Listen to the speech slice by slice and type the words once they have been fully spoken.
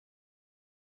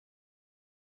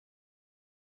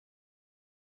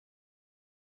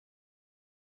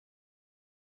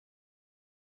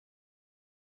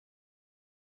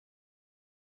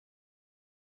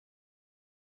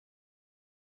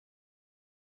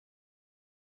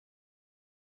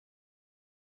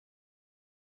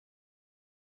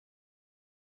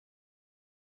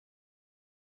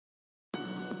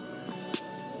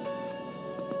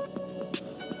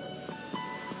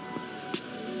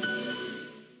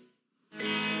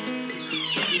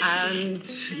And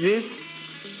this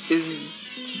is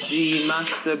the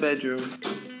master bedroom.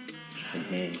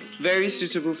 Very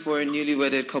suitable for a newly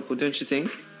wedded couple, don't you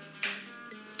think?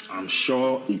 I'm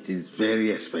sure it is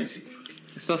very expensive.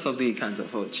 It's not something you can't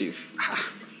afford, Chief.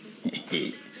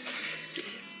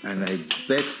 And I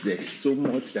bet there's so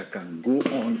much that can go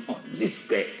on this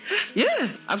bed. Yeah,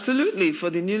 absolutely. For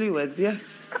the newlyweds,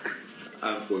 yes.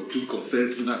 And for two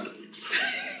consenting adults.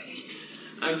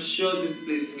 I'm sure this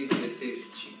place meets your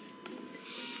taste, Chief.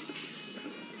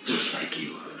 Just like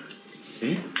you.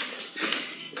 Eh?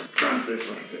 Francis.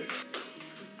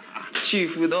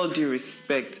 Chief, with all due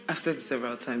respect, I've said it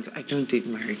several times, I don't date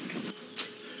married men.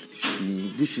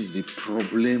 See, this is the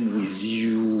problem with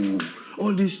you.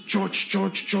 All this church,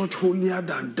 holier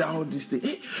than thou, this thing.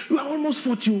 Eh? You are almost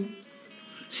 40.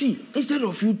 See, instead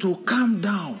of you to calm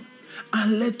down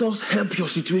and let us help your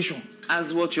situation.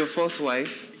 As what, your fourth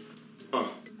wife?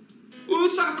 Who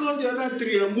second the other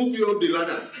three and move you up the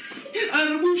ladder? And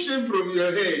remove shame from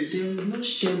your head. There's no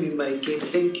shame in my game.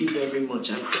 Thank you very much.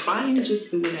 I'm fine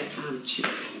just the way I am, Chief.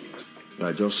 You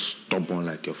are just stubborn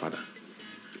like your father.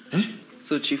 Eh?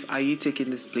 So, Chief, are you taking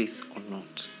this place or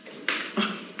not?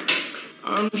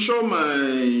 I'm sure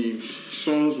my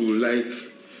son will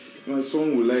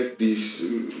like this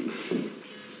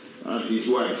and his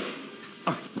wife.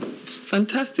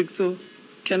 Fantastic. So,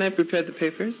 can I prepare the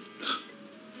papers?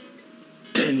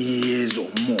 10 years or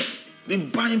more.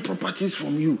 Been buying properties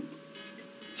from you.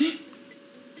 Eh?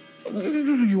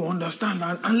 You understand?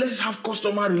 And let's have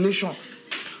customer relation.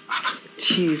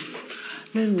 Chief,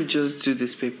 let me just do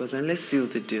these papers and let's seal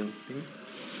the deal.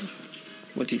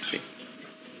 What do you say?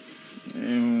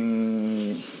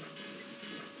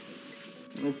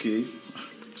 Okay.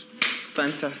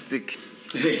 Fantastic.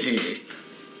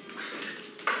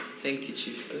 Thank you,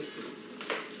 Chief. Let's go.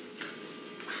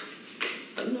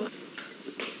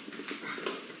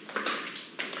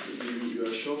 You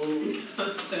are sure?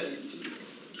 I'm telling you.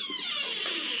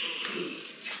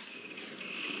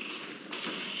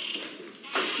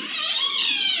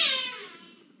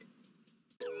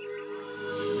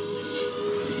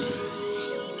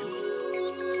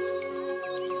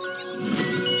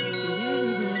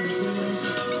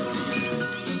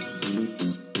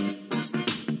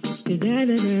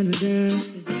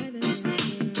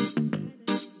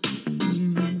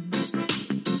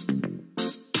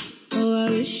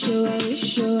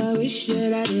 I wish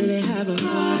that I didn't have a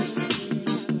heart.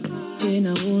 Then I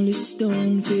only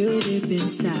stone filled deep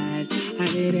inside. I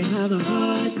didn't have a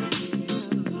heart.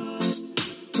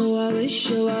 I wish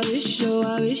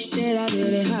that I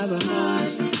didn't have a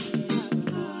heart.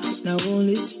 Now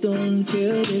only stone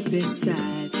filled deep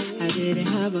inside. I didn't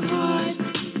have a heart.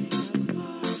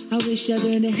 I wish I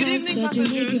didn't have such a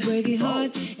breaky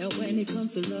heart. And when it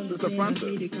comes to love, Sister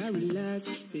Francis. I realize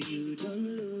that you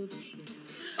don't love.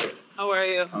 How are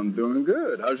you? I'm doing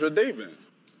good. How's your day been?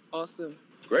 Awesome.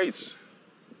 Great.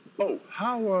 Oh,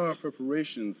 how are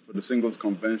preparations for the singles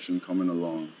convention coming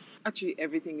along? Actually,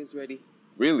 everything is ready.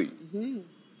 Really? Mm-hmm.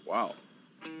 Wow.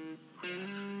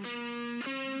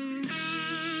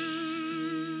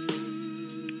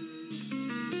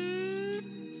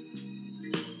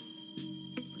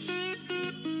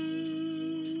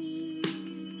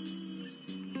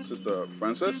 Sister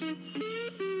Francis?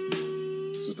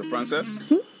 Sister Francis?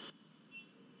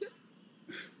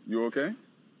 You okay?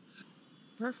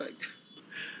 Perfect.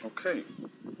 Okay.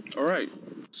 All right.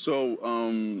 So,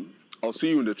 I'll see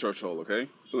you in the church hall, okay?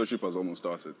 Fellowship has almost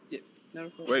started. Yeah, no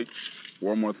problem. Wait,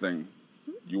 one more thing.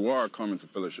 You are coming to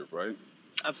fellowship, right?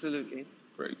 Absolutely.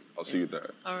 Great. I'll see you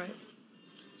there. All right.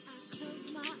 I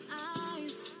close my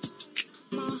eyes.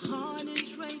 My heart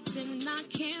is racing. I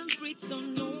can't breathe.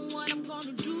 Don't know what I'm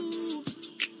gonna do.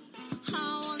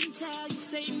 How until you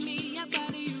say me, I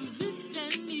gotta use this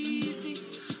and easy.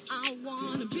 I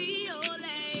wanna be your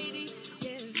lady,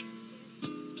 yeah.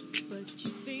 But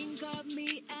you think of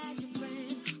me as your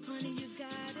friend, honey. You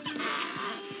gotta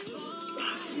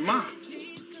know. Ma.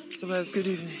 Tobias, good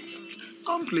evening.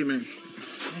 Compliment.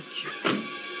 Thank you.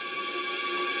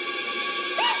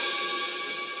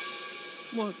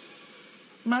 What?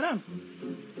 Madam.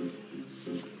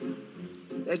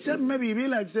 Except maybe it be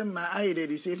like say my eye they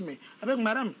deceive me. I beg,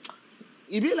 madam,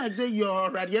 it be like say your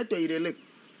radiator is leak.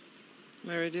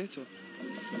 My radiator?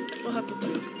 What happened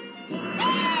to it?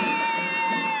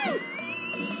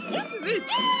 What is it?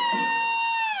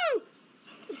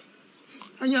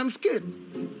 And I'm scared.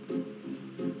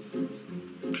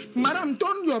 Madam,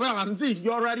 turn your back and see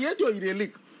your radiator is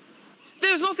leak.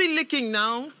 There's nothing leaking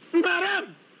now.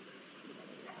 Madam!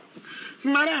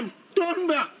 Madam, turn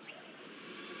back.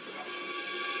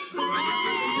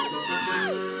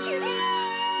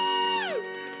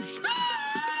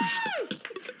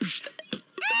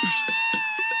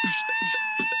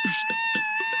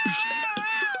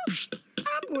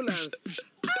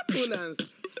 ambulance.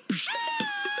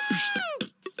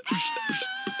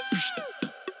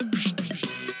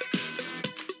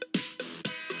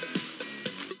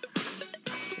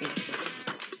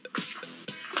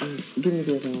 Give me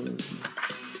the other one as well.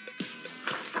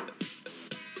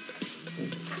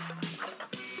 Thanks.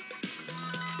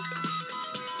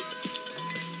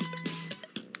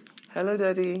 Hello,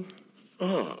 Daddy.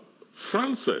 Ah,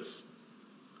 Frances.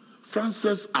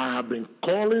 Frances, I have been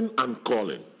calling and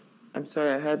calling. I'm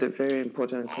sorry, I had a very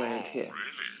important client here.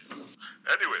 Really?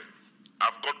 Anyway,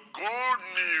 I've got good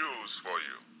news for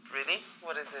you. Really?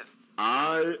 What is it?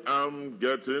 I am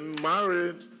getting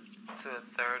married. To a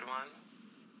third one?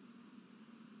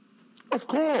 Of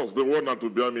course, the one that will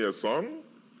bear me a son.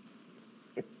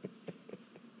 Okay,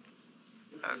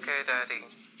 Daddy.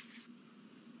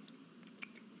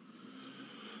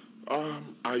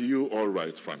 Are you all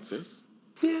right, Frances?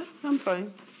 Yeah, I'm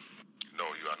fine. No,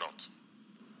 you are not.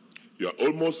 You are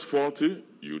almost 40,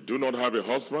 you do not have a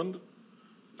husband,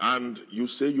 and you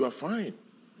say you are fine.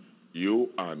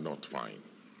 You are not fine.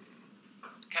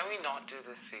 Can we not do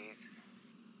this, please?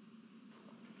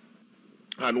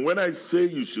 And when I say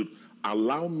you should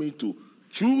allow me to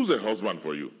choose a husband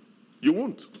for you, you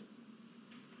won't.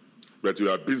 But you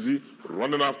are busy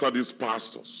running after these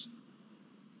pastors.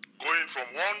 Going from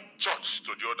one church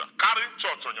to the other, carrying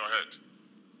church on your head,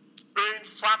 paying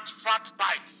fat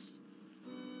tithes.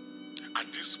 And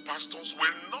these pastors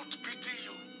will not pity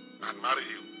you and marry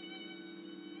you.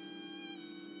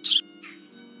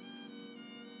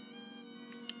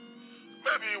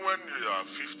 Maybe when you are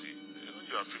 50, when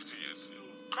you are 50 years, you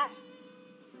come.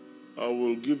 I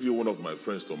will give you one of my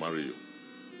friends to marry you.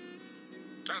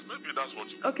 Maybe that's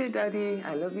what you want. Okay, Daddy.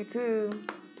 I love you too.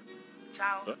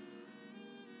 Ciao. Huh?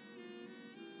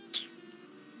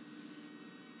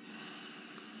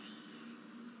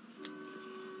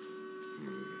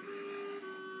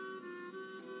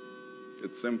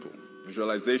 It's simple.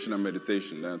 Visualization and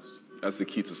meditation, that's the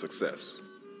key to success.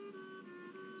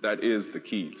 That is the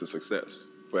key to success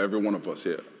for every one of us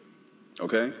here.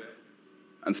 Okay?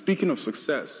 And speaking of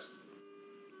success,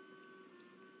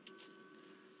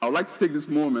 I would like to take this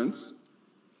moment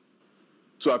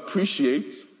to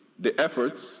appreciate the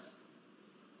efforts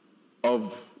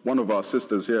of one of our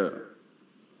sisters here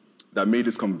that made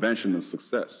this convention a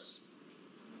success.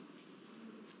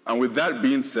 And with that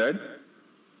being said,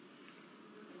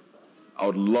 I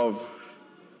would love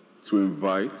to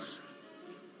invite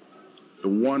the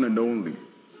one and only,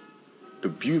 the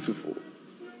beautiful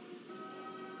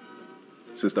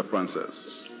Sister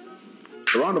Frances.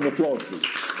 A round of applause, please.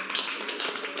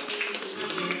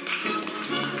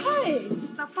 Hey,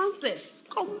 Sister Frances,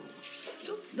 come.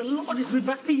 The Lord is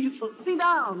reversing you, so sit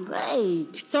down. Hey.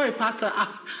 Sorry, Pastor.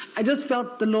 I just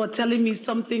felt the Lord telling me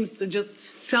some things to just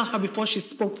tell her before she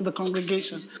spoke to the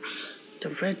congregation. The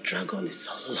red dragon is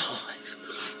alive.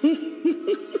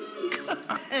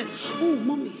 Oh,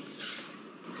 Mommy.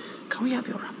 Can we have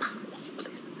your wrapper,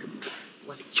 please?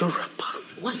 What? Your wrapper.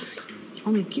 Why?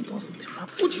 Mommy, give us the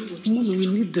wrapper. What do you want? Mommy, we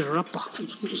need the wrapper.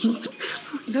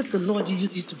 Let the Lord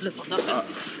use you to bless other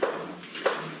person.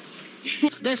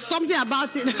 There's something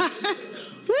about it.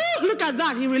 Woo, look at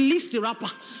that. He released the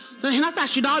wrapper. Then he now said I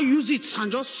should now use it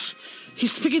and just,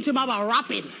 he's speaking to him about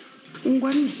rapping.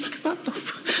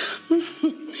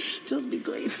 Just be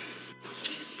going.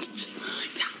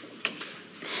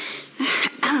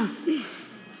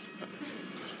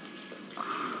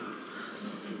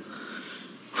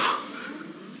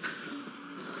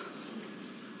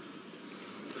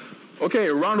 Okay,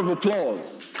 a round of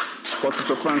applause for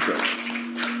Sister Frances.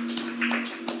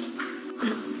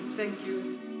 Thank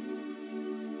you.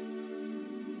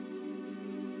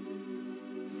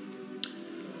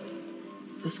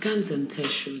 The scans and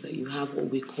tests show that you have what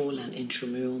we call an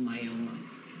intramural myoma.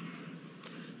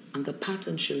 And the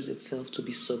pattern shows itself to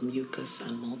be submucous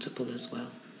and multiple as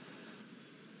well.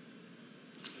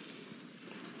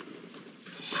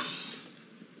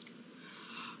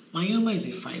 Myoma is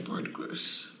a fibroid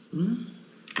growth.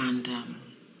 And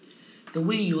the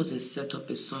way yours is set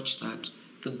up is such that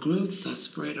the growths are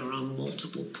spread around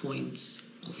multiple points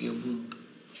of your womb.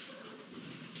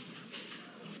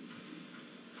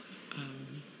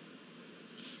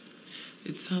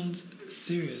 It sounds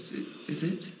serious, is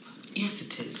it? Yes,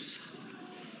 it is.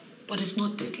 But it's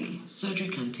not deadly. Surgery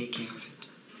can take care of it.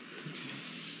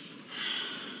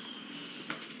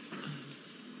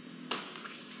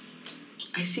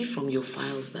 I see from your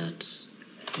files that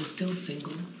you're still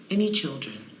single. Any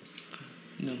children?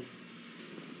 No.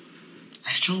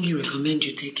 I strongly recommend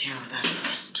you take care of that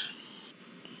first.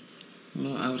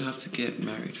 Well, I would have to get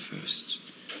married first.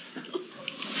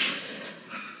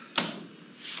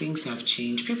 Things have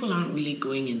changed. People aren't really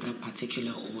going in that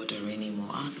particular order anymore,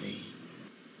 are they?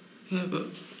 Yeah, but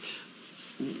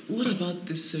what about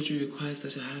this surgery requires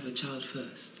that I have a child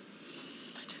first?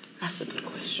 That's a good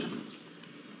question.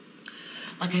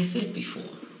 Like I said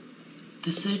before,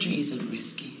 the surgery isn't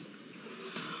risky.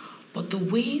 But the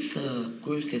way the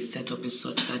growth is set up is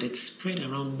such that it's spread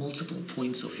around multiple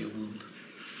points of your womb.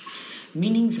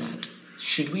 Meaning that,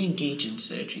 should we engage in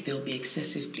surgery, there'll be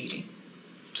excessive bleeding.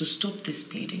 To stop this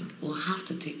bleeding, we'll have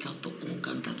to take out the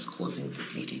organ that's causing the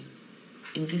bleeding.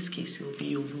 In this case, it'll be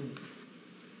your womb.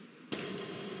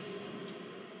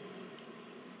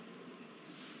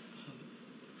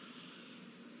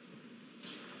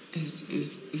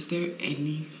 Is there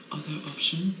any other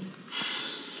option?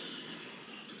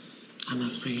 I'm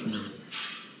afraid not.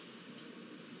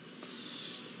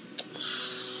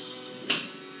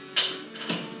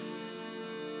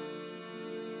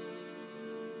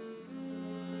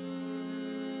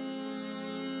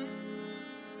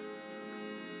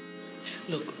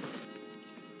 Look,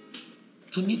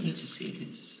 permit me to say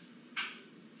this.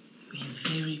 You're a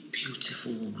very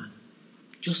beautiful woman.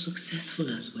 You're successful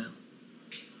as well.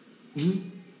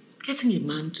 Getting a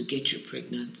man to get you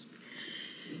pregnant,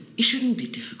 it shouldn't be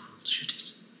difficult, should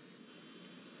it?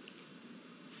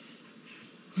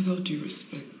 With all due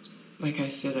respect, like I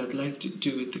said, I'd like to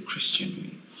do it the Christian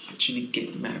way. Actually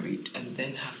get married and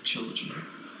then have children.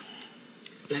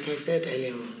 Like I said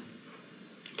earlier on,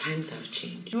 times have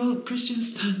changed. Well, Christian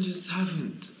standards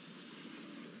haven't.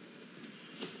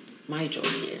 My job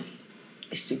here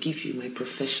is to give you my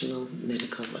professional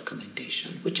medical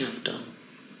recommendation, which I've done.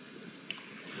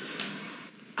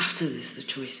 After this, the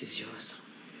choice is yours.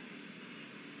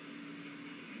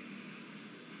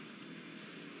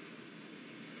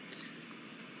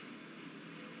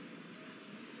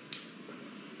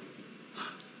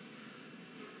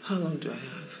 How long do I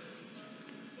have?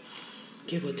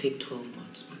 Give or take 12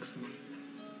 months maximum.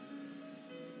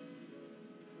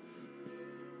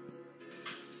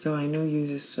 So I know you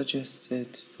just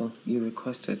suggested, well, you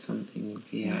requested something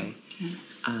VI,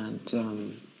 and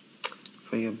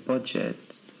for your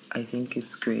budget, I think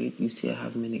it's great. You see, I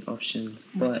have many options,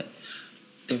 but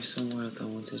there's somewhere else I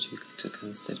wanted you to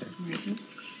consider. Really?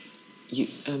 You,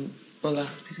 Bola,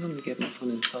 please let me get my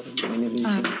phone and tell them when you're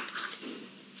meeting.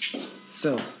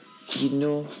 So, you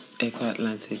know, Eco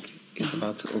Atlantic is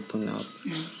about to open up,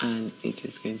 and it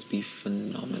is going to be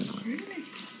phenomenal. Really?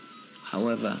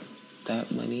 However,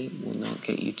 that money will not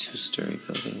get you two-story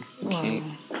building. Okay.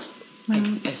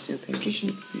 Wow. I still think you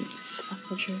should see. It's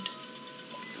Pastor Jude.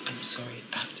 I'm sorry,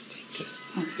 I have to take this.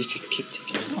 We could keep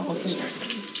taking it. Oh, okay. Sorry.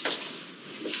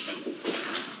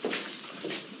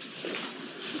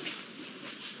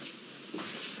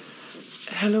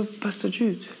 Hello, Pastor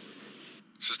Jude.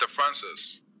 Sister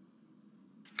Francis,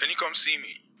 can you come see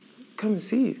me? Come and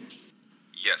see you.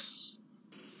 Yes.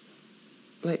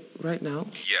 Like, right now?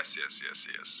 Yes.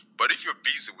 But if you're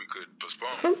busy, we could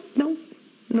postpone.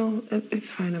 No, it's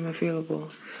fine, I'm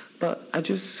available. But I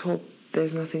just hope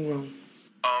there's nothing wrong.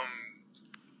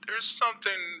 There's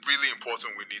something really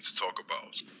important we need to talk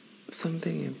about.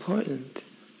 Something important?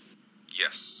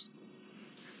 Yes.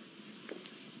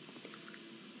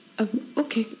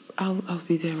 Okay, I'll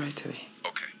be there right away.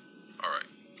 Okay, all right.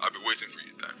 I'll be waiting for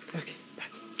you then. Okay, bye.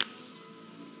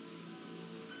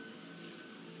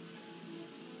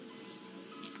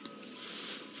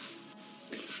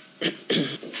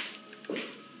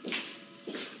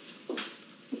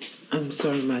 I'm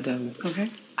sorry, madam. Okay.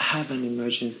 I have an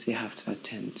emergency I have to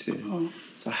attend to. Oh.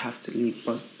 So I have to leave.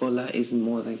 But Bola is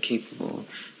more than capable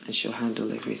and she'll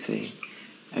handle everything.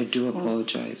 I do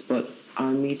apologize. But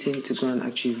our meeting to go and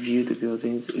actually view the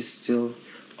buildings is still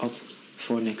up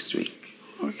for next week.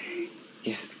 Okay.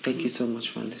 Yes, thank you so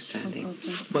much for understanding.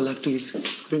 Okay. Bola, please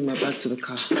bring my bag to the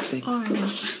car. Thanks. All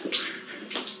right.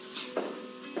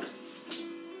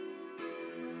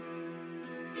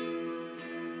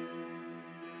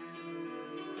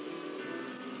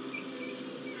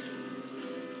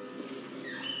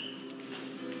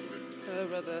 Hello,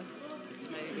 brother.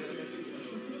 How you doing?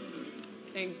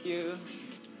 Thank you.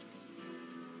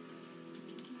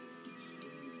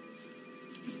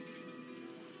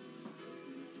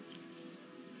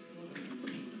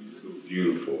 So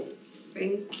beautiful.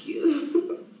 Thank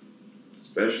you.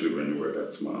 Especially when you wear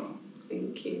that smile.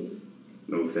 Thank you.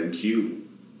 No, thank you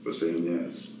for saying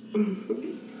yes.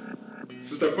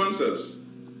 Sister Frances.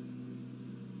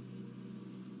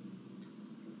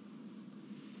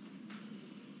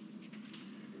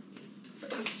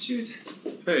 Pastor Jude.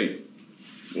 Hey,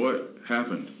 what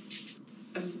happened?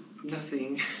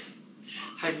 Nothing.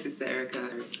 Hi, Sister Erica.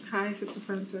 Hi, Sister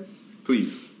Francis.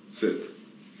 Please, sit.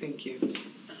 Thank you.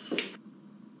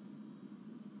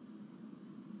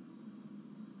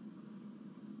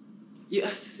 You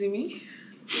asked to see me?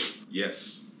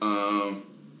 Yes. I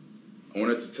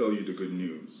wanted to tell you the good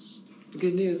news.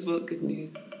 Good news? What good news?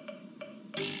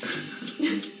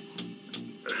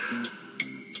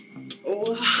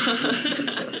 Oh.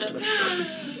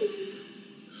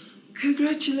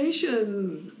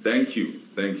 Congratulations. Thank you.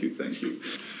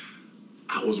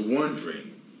 I was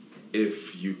wondering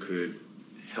if you could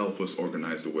help us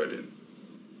organize the wedding.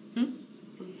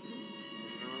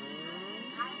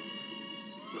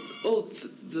 Oh,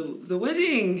 the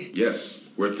wedding. Yes,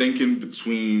 we're thinking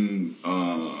between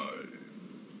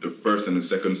the first and the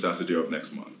second Saturday of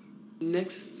next month.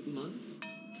 Next month?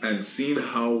 And seeing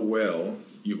how well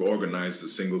you've organized the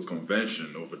singles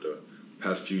convention over the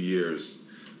past few years,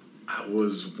 I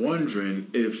was wondering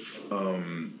if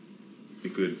you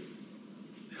could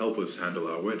help us handle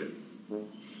our wedding.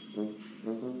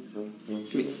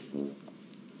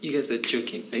 You guys are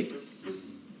joking, right?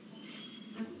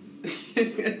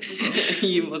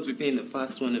 You must be paying a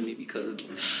fast one on me because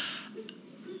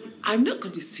I'm not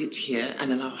going to sit here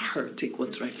and allow her to take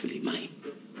what's rightfully mine.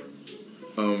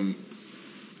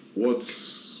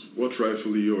 What's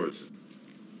rightfully yours?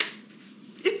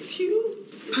 It's you,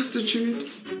 Pastor Jude.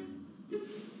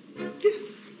 Yes.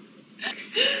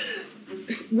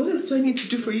 What else do I need to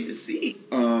do for you to see?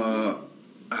 I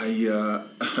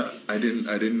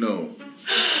didn't know.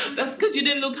 That's because you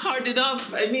didn't look hard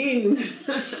enough. I mean,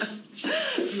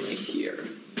 right here.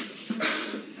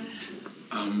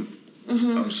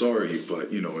 I'm sorry,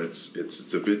 but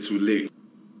it's a bit too late.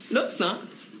 No, it's not.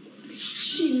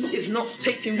 She is not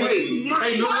taking what Hey,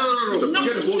 no.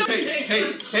 Get a hold.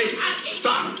 Hey,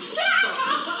 stop.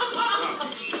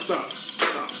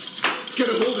 Get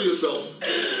a hold of yourself.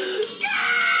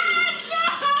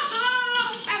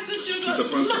 Sister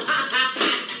Francis.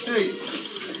 Hey,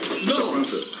 no. Sister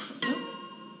Francis.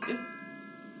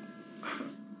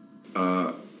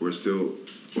 We're still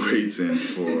waiting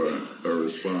for a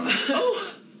response.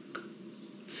 Oh,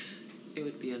 it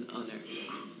would be an honor.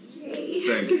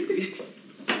 Thank you.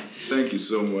 Thank you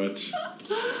so much.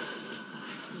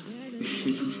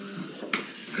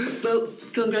 Well,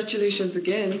 congratulations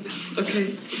again.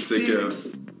 Okay. Take care.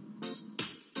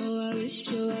 Oh, I wish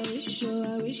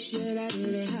that I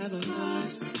didn't have a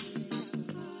heart.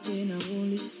 Then I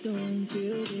only stone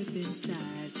filled deep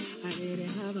inside. I didn't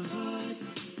have a heart.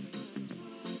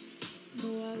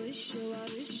 Oh, I wish that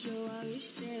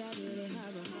I didn't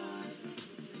have a heart.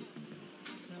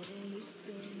 Now only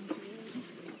stone filled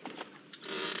deep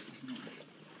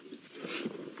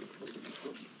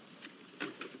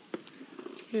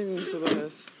Good evening,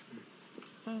 Tobias.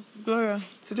 Gloria,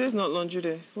 today's not laundry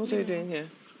day. What are you doing here?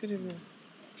 Good evening.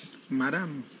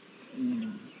 Madam.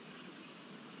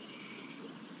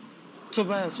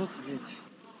 Tobias, what is it?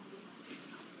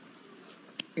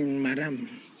 Madam,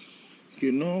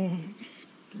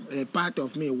 a part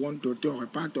of me want to talk, a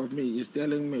part of me is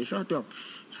telling me, shut up.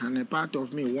 And a part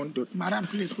of me want to... Madam,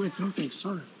 please, wait, no fix,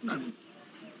 sorry.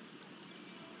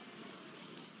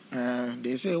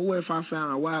 They say, if I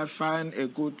find a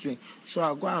good thing. So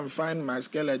I go and find my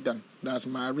skeleton. That's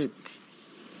my rib.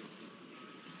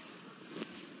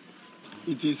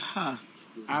 It is her.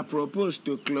 I proposed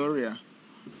to Gloria.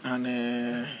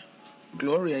 And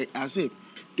Gloria, I say,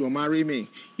 to marry me.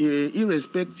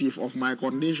 Irrespective of my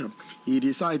condition, he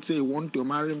decides he wants to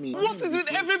marry me. What is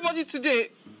with everybody today?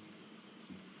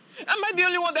 Am I the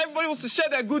only one that everybody wants to share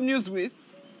their good news with?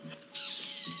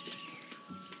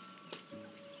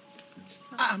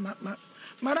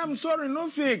 Madam, sorry, no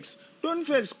fix. Don't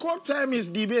fix. Court time is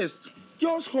the best.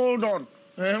 Just hold on.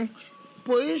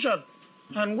 Position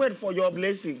and wait for your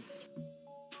blessing.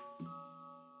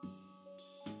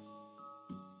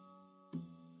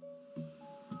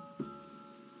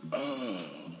 Oh,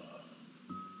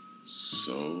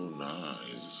 so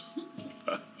nice.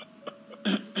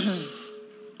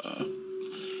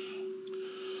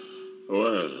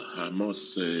 Well, I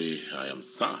must say I am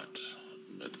sad.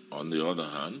 But on the other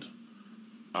hand,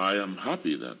 I am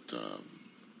happy that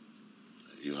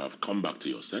you have come back to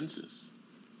your senses.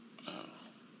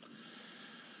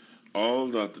 All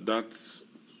that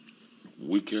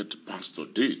wicked pastor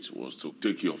did was to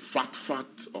take your fat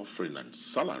offering and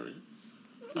salary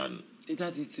and...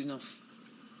 That it's enough.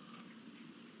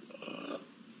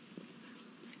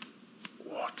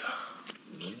 Water.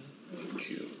 Thank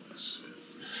you.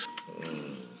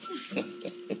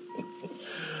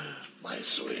 My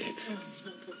sweet.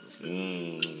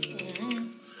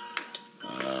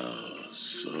 Oh,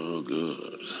 so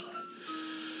good.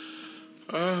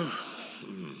 Yeah.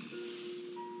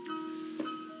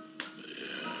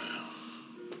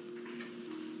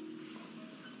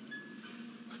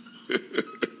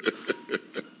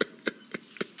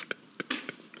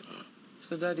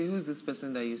 So, Daddy, who's this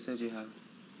person that you said you have?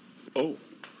 Oh,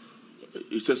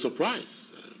 it's a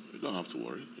surprise. You don't have to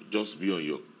worry. Just be on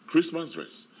your Christmas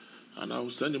dress, and I will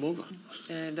send him over.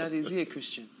 Daddy, is he a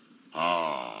Christian?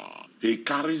 He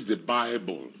carries the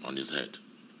Bible on his head.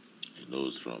 He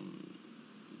knows from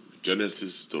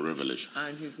Genesis to Revelation.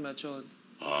 And he's matured.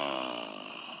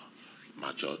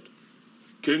 Matured.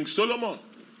 King Solomon.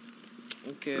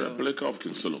 Okay. Replica of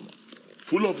King Solomon.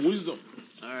 Full of wisdom.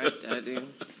 All right, Daddy.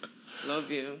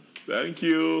 Love you. Thank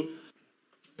you.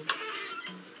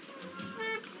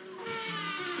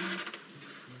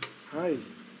 Hi.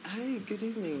 Hi, good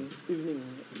evening. Evening.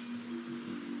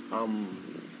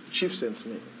 Chief sent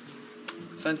me.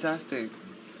 Fantastic.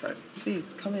 Right.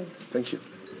 Please, come in. Thank you.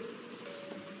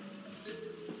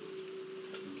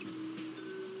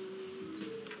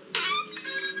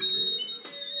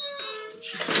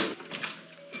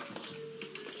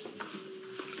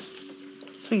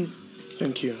 Please.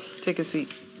 Thank you. Take a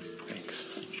seat. Thanks.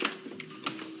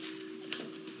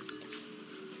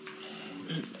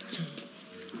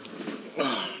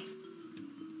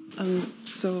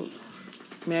 So,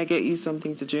 may I get you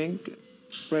something to drink?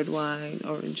 Red wine,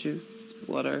 orange juice,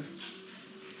 water?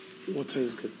 Water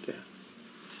is good there.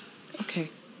 Okay.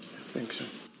 Thanks, sir.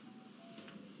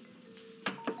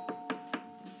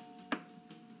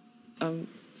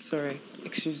 Sorry.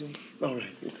 Excuse me. All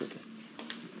right, it's okay.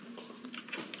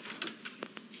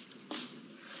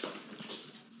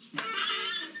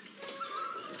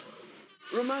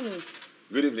 Romanus.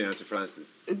 Good evening, Auntie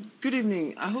Francis. Good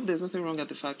evening. I hope there's nothing wrong at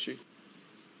the factory.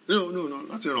 No,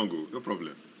 nothing wrong, no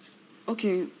problem.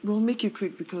 Okay, we'll make it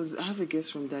quick because I have a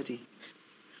guest from Daddy.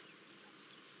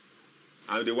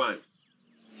 I'm the one.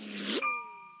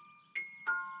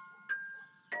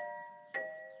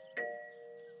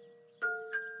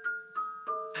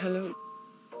 Hello,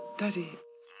 Daddy. My dear.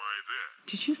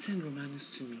 Did you send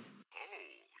Romanus to me? Oh,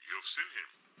 you've seen him.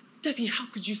 Daddy, how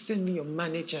could you send me your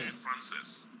manager? See,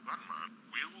 Francis, that man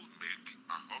will make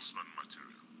a husband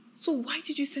material. So why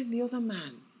did you send the other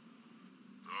man?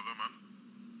 The other man?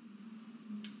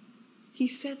 He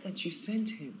said that you sent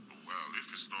him. Well,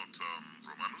 if it's not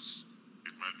Romanus,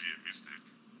 it might be a mistake.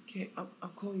 Okay, I'll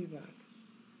call you back.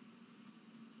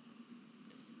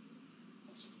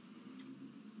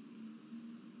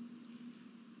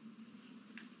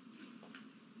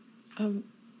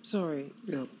 Sorry.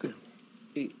 Yeah, there.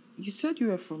 You said you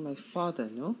were from my father,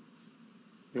 no?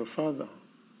 Your father?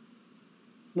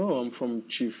 No, I'm from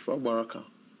Chief Abaraka.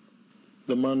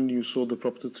 The man you sold the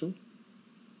property to.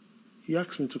 He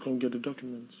asked me to come get the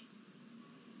documents.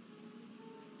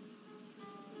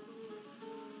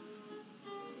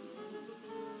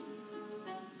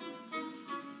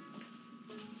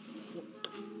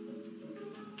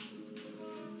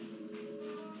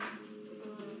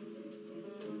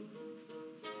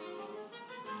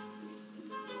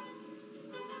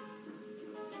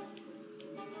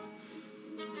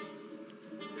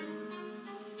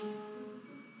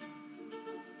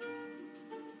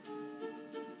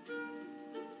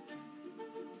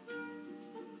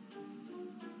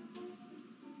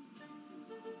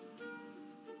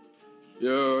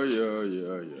 Yeah.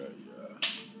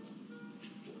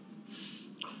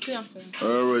 Good afternoon.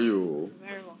 How are you?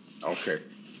 Very well. Okay.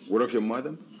 What of your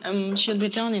mother? She'll be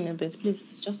down in a bit.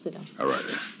 Please, just sit down. All right.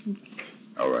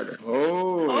 All right.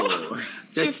 Oh.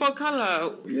 Chief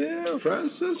Okala. Yeah,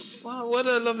 Francis. Wow, what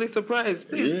a lovely surprise.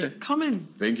 Please, come in.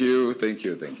 Thank you.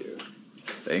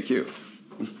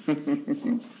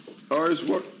 How is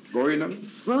work going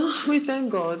on? Well, we thank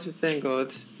God.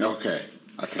 Okay.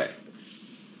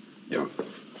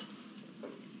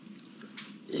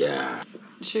 Yeah.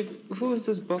 Chief, who is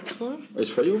this box for? It's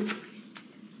for you.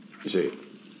 You see,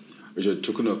 it's a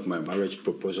token of my marriage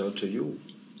proposal to you.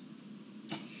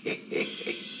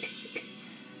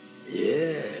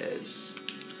 Yes.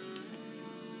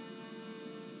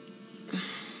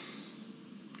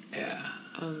 Yeah.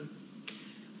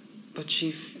 But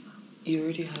Chief, you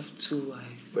already have 2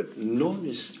 wives. But none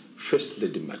is first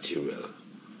lady material.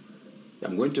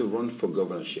 I'm going to run for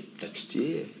governorship next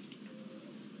year.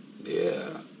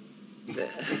 Yeah.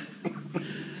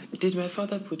 Did my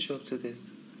father put you up to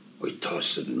this? It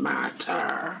doesn't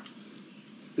matter.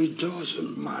 You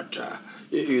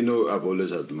know, I've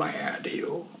always admired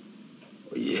you.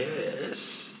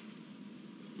 Yes.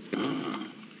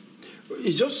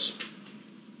 It's just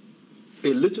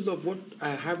a little of what I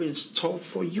have in store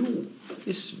for you.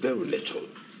 It's very little.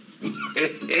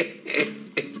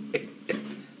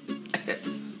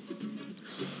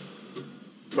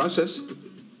 Francis?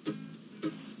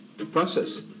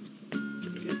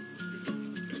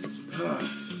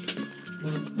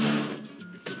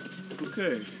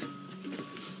 Okay.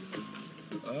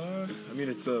 I mean,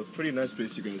 it's a pretty nice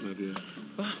place you guys have here.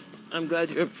 Oh, I'm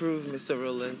glad you approve, Mr.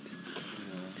 Roland.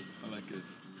 Yeah, I like it.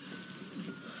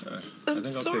 I'm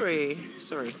sorry.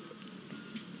 Sorry.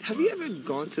 Have you ever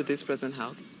gone to this present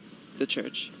house? The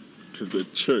church? To the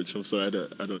church? I'm sorry,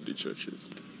 I don't do churches.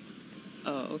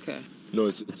 Oh, okay. No,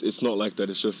 it's not like that.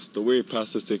 It's just the way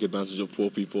pastors take advantage of poor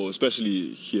people,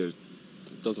 especially here,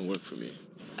 it doesn't work for me.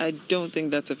 I don't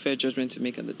think that's a fair judgment to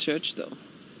make on the church, though.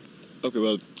 Okay,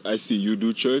 well, I see you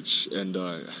do church, and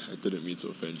I didn't mean to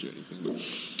offend you or anything, but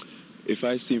if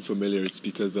I seem familiar, it's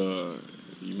because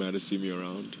you might have seen me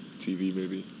around TV,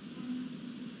 maybe.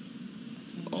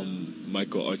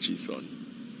 Michael Archie's son.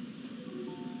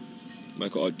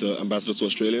 Michael, the ambassador to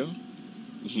Australia.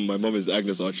 My mom is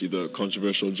Agnes Archie, the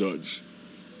controversial judge.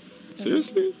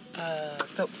 Seriously?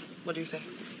 So, what do you say?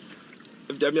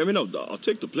 I mean, I'll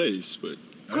take the place, but...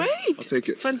 Great! I'll take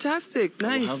it. Fantastic,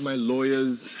 nice. I'll have my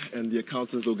lawyers and the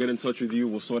accountants, they'll get in touch with you,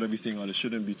 we'll sort everything out. It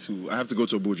shouldn't be too... I have to go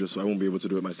to Abuja, so I won't be able to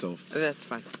do it myself. That's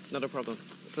fine, not a problem.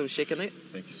 So, shaking it?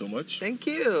 Thank you so much. Thank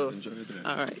you. Enjoy your day.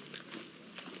 All right.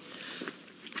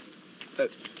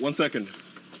 1 second.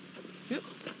 Yep.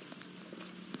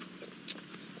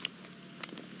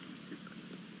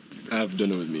 Have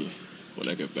dinner with me when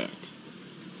I get back.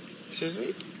 Excuse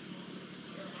me?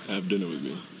 Have dinner with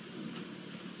me.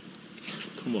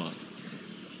 Come on.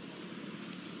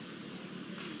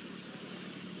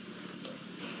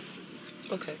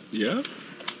 Okay. Yeah?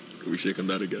 Are we shaking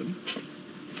that again?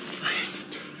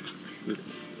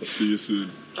 See you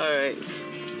soon. All right.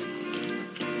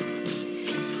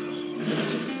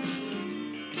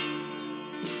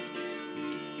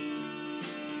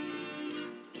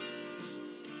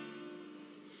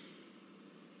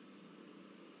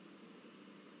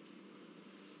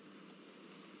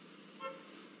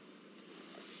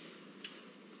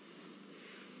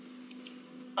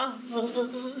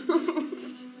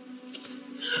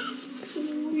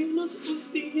 You're not supposed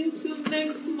to be here till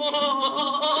next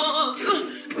month.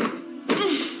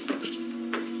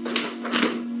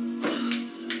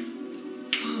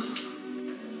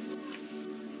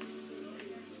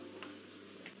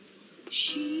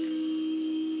 She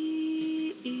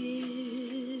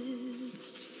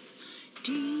is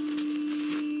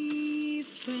different.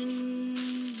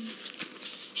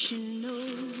 She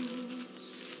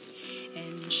knows,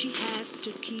 and she has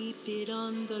to keep it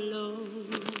on the low.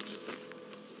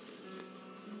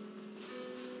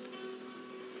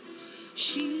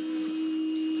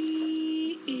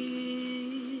 She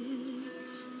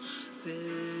is the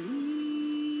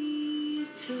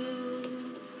little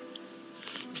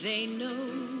they know,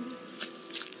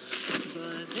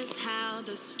 but that's how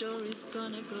the story's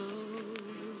gonna go.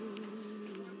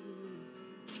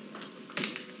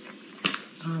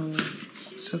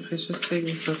 So please just take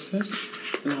this upstairs,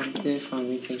 and I'll be there for a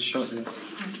meeting shortly.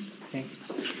 Thanks.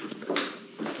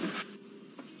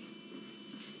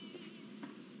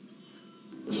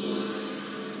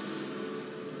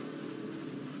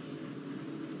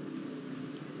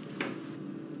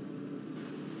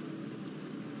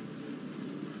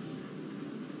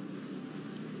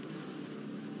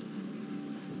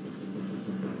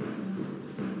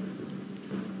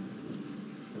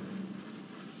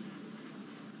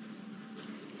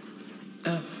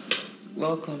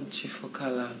 Welcome, Chief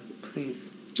Okala.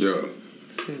 Please, Yeah.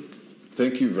 sit.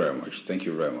 Thank you very much. Thank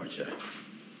you very much. Yeah.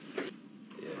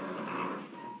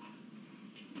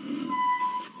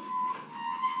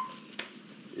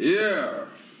 Yeah.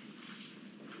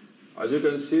 As you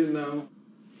can see now,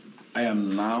 I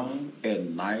am now a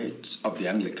knight of the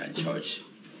Anglican Church,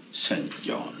 St.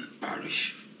 John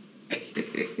Parish.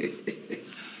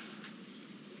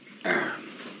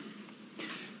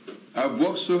 I've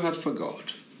worked so hard for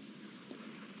God,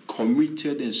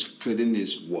 committed in spreading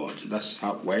His word. That's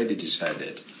why they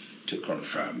decided to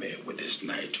confirm me with this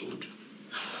knighthood.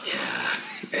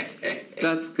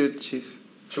 That's good, Chief.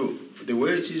 So, the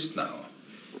way it is now,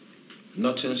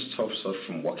 nothing stops us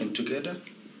from working together,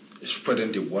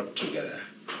 spreading the word together,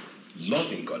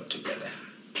 loving God together.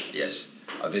 Yes,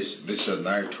 this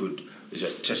knighthood is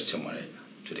a testimony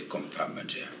to the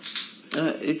confinement here.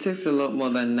 It takes a lot more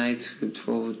than knighthood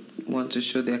for one to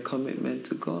show their commitment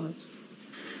to God.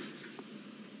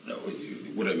 No,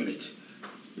 wait a minute.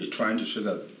 You're trying to say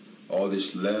that all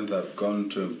this length I've gone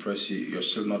to impress you, you're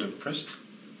still not impressed?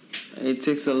 It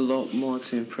takes a lot more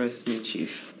to impress me,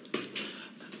 Chief.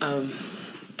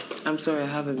 I'm sorry, I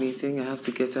have a meeting. I have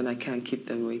to get on. I can't keep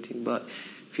them waiting. But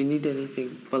if you need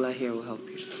anything, Bola here will help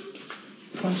you.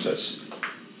 Francis.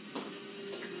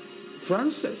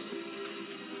 Francis.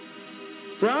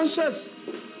 Francis.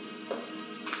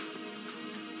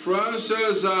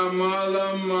 Francis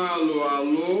Amala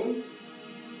Malu,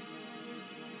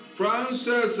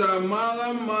 Frances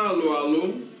Amala Malo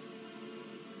Alo.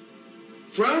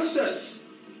 Frances.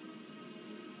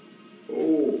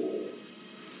 Oh.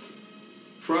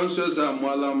 Frances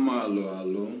Amala Malo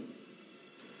Alo.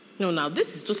 No, now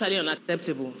this is totally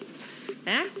unacceptable.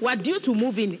 We're due to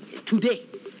move in today,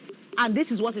 and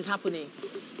this is what is happening.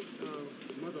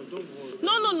 Madam, don't worry.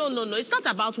 No. It's not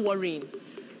about worrying.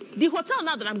 The hotel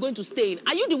now that I'm going to stay in,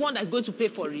 are you the one that's going to pay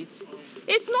for it?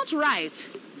 It's not right.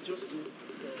 We just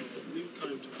need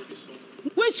time to fix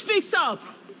up. Which fix up?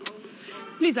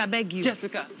 Please, I beg you.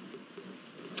 Jessica.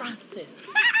 Francis.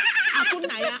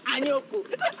 Akunaya Anyoko.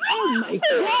 Oh my God.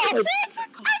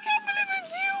 Jessica, I can't believe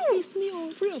it's you. It's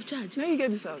me, free of charge. How you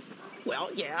get this out? Well,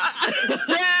 yeah. I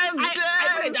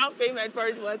put a down payment for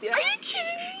it once, yeah. Are you kidding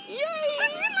me? Yay.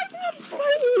 It's been like what, 5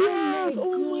 years?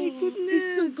 Oh my goodness.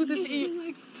 It's so good to see you.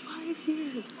 Like 5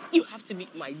 years. You have to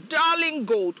meet my darling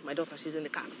gold. My daughter, she's in the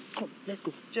car. Come, let's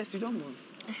go. Jess, you don't want.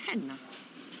 Ahead now.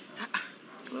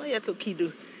 I'm not yet okay,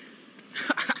 though.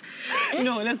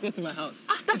 No, let's go to my house.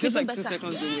 That's it's just even like better. 2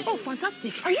 seconds away. Oh,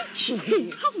 fantastic. Are you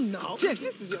kidding? How now? Jess,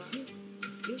 this is your...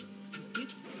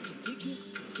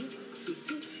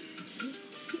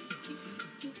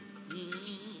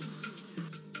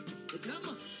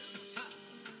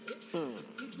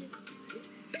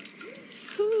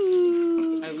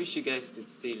 I wish you guys could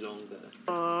stay longer.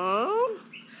 Oh,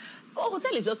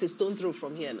 hotel is just a stone throw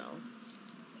from here now.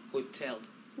 Hotel.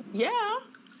 Yeah.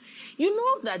 You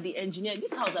know that the engineer,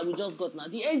 this house that we just got now,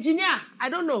 the engineer, I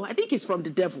don't know, I think he's from the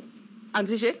devil.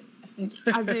 Auntie Shay?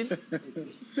 As in.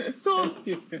 So,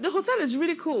 the hotel is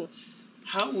really cool.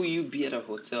 How will you be at a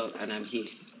hotel and I'm here?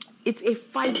 It's a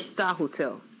 5-star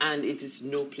hotel. And it is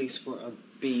no place for a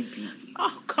baby.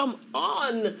 Oh, come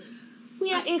on.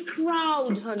 We are a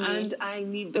crowd, honey. And I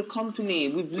need the company.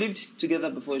 We've lived together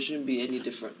before. It shouldn't be any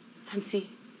different. Auntie,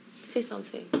 say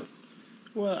something.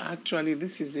 Well, actually,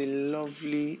 this is a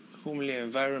lovely, homely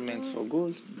environment for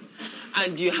gold.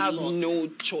 And you have no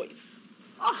choice.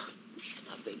 Oh,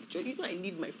 I beg you. You know I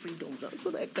need my freedom now so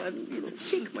that I can,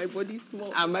 shake my body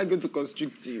small. Am I going to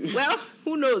constrict you? Well,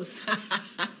 who knows?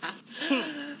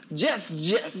 Just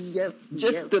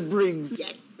the brings.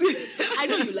 Yes. I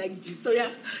know you like this. So yeah,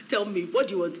 tell me, what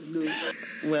do you want to know?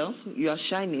 Well, you are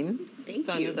shining. Thank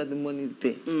so you. I know that the money is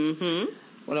there. Mm-hmm.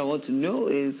 What I want to know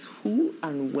is who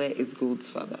and where is Gold's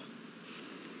father?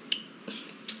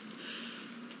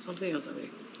 Something else,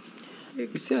 Abby.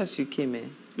 You see, as you came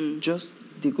in, just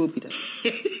the go be that.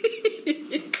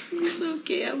 It's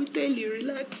okay, I will tell you,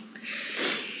 relax.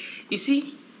 You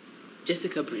see,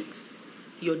 Jessica Briggs,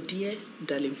 your dear,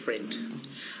 darling friend.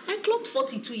 I clocked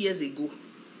 42 years ago.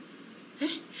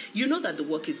 You know that the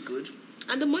work is good,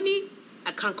 and the money,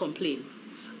 I can't complain.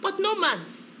 But no man,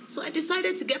 so I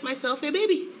decided to get myself a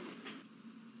baby.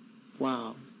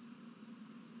 Wow.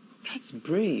 That's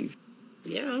brave.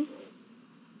 Yeah.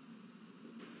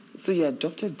 So you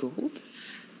adopted Gold?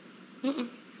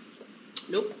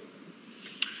 Nope.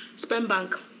 Sperm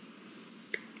bank.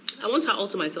 I want her all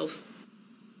to myself.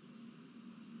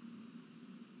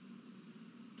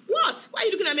 What? Why are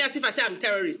you looking at me as if I say I'm a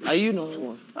terrorist? Are you not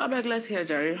one? I beg, let's hear,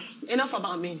 Jerry. Enough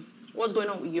about me. What's going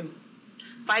on with you?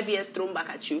 5 years thrown back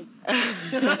at you.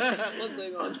 What's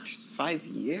going on? 5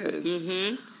 years?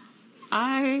 Mm-hmm.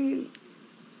 I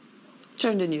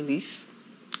turned a new leaf.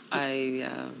 I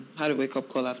had a wake-up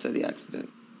call after the accident.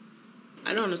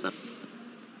 I don't understand.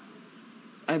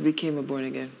 I became a born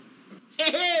again.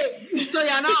 Hey! So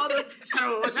you're not all those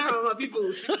sharama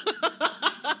people.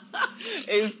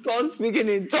 It's called speaking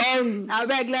in tongues. I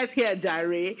beg, let's hear,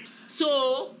 Jerry.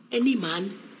 So, any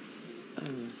man?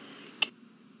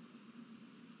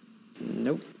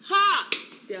 Nope. Ha!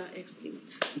 They are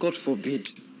extinct. God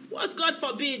forbid. What's God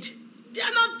forbid? They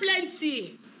are not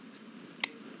plenty.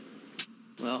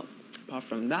 Well, apart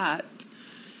from that,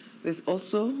 there's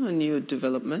also a new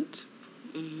development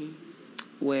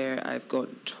where I've got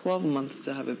 12 months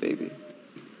to have a baby.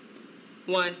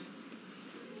 Why?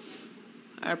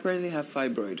 I apparently have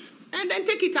fibroid. And then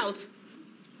take it out.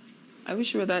 I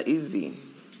wish it were that easy.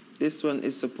 This one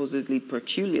is supposedly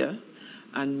peculiar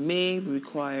and may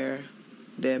require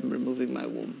them removing my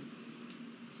womb.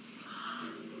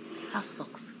 That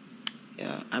sucks.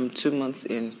 Yeah, I'm 2 months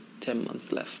in, 10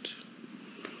 months left.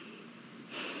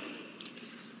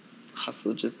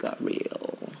 Hustle just got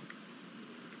real.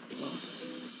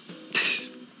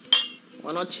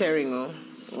 We're not cheering, oh.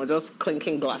 We're just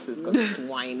clinking glasses because it's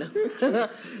wine.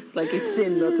 It's like a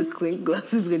sin not to clink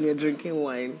glasses when you're drinking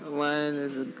wine. Wine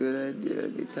is a good idea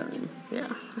at the time.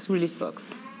 Yeah, this really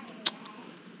sucks.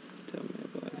 Tell me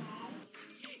about it.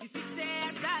 If it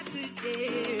says that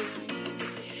today,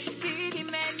 see the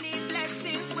many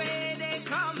blessings where they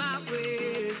come out.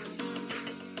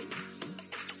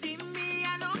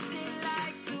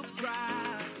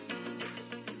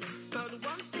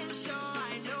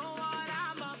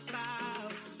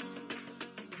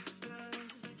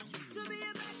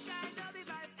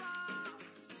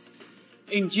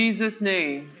 In Jesus'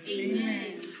 name.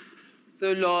 Amen.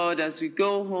 So, Lord, as we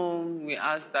go home, we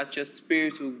ask that your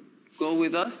Spirit will go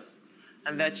with us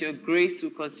and that your grace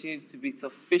will continue to be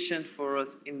sufficient for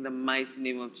us in the mighty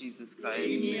name of Jesus Christ.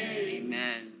 Amen.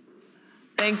 Amen.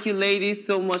 Thank you, ladies,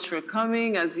 so much for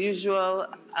coming. As usual,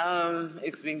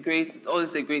 it's been great. It's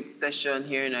always a great session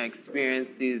here in our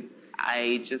experiences.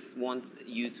 I just want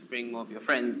you to bring more of your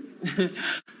friends.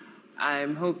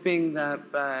 I'm hoping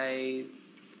that by...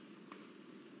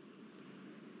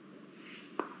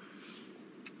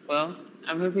 Well,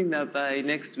 I'm hoping that by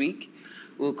next week,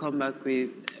 we'll come back with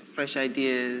fresh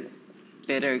ideas,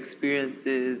 better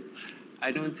experiences.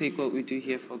 I don't take what we do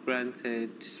here for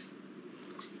granted.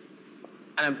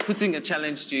 And I'm putting a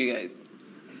challenge to you guys.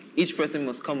 Each person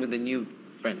must come with a new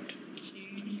friend.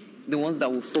 The ones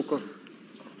that will focus.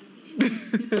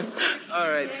 All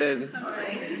right, then. All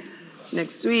right.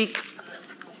 Next week.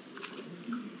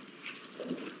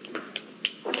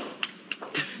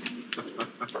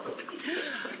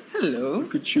 Hello.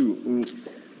 Look at you.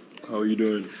 How are you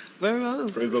doing? Very well.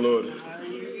 Praise the Lord.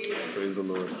 Praise the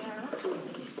Lord.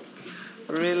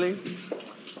 Really?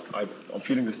 I'm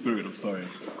feeling the Spirit. I'm sorry.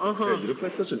 Uh-huh. Yeah, you look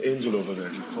like such an angel over there.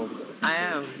 Just talking to I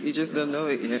am. You just don't know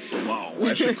it yet. Wow.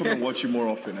 I should come and watch you more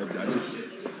often.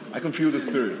 I can feel the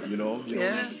Spirit, you know?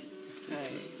 Yeah.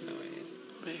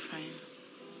 Very fine.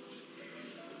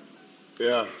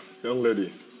 Yeah, young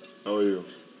lady. How are you?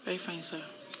 Very fine, sir.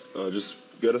 Just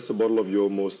get us a bottle of your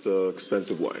most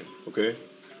expensive wine, okay?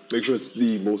 Make sure it's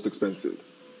the most expensive.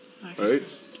 Okay, all right? Sir.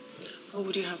 What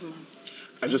would you have, ma'am?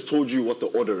 I just told you what the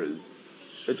order is.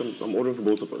 I'm ordering for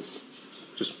both of us.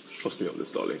 Just trust me on this,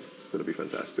 darling. It's gonna be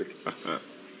fantastic.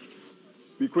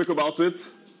 Be quick about it.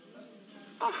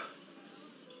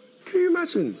 Can you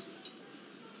imagine?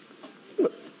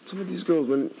 Look, some of these girls,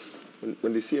 when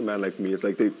they see a man like me, it's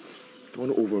like they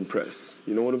want to over-impress.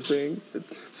 You know what I'm saying?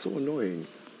 It's so annoying.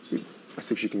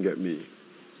 As if she can get me.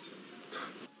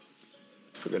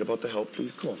 Forget about the help,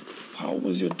 please. Come on. How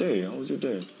was your day?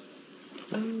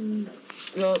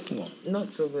 Well,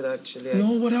 not so good, actually.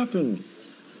 No, what happened?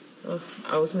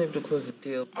 I wasn't able to close the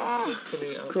deal.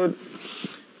 Hopefully, Good.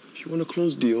 If you want to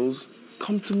close deals,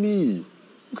 come to me.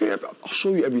 Okay, I'll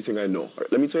show you everything I know. All right,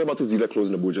 let me tell you about this deal that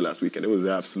closed in Abuja last weekend. It was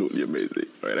absolutely amazing.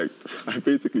 All right, I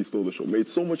basically stole the show, made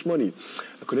so much money.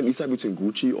 I couldn't decide between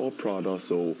Gucci or Prada,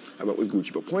 so I went with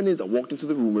Gucci. But point is, I walked into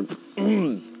the room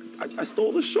and I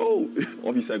stole the show.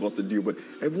 Obviously, I got the deal, but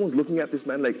everyone's looking at this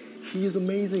man like he is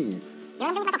amazing.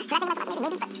 You know, maybe, should I think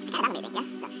maybe, but kind of amazing, yes?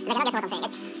 Like, I don't get what I'm saying.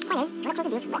 Point is, you want to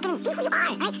close the deal, walk in, be who you are,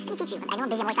 right? Let me teach you. I know I'm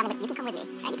busy, I'm always traveling, but you can come with me.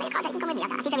 Right? You play your cards right, you can come with me.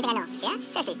 I'll teach you everything I know, yeah?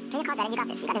 Seriously, play your cards right, and you got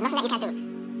this. There's nothing that you can't do.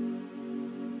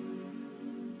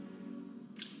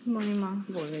 Good morning, Ma.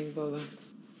 Good morning, Bola.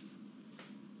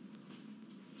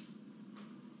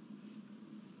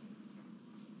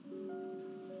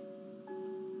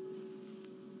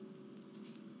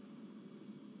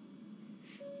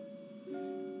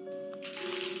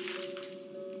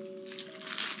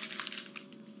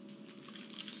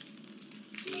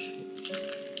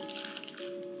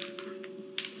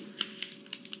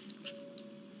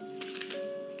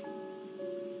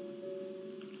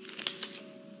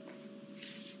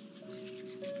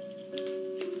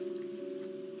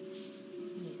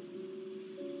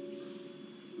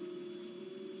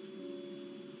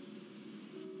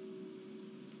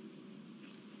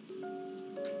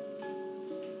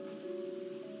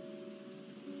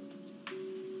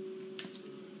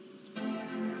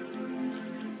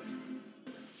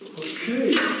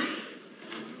 Okay.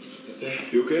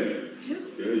 You okay? Yes.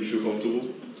 Yeah, you feel comfortable?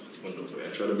 Wonderful. I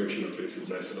try to make sure your place is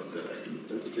nice enough that I can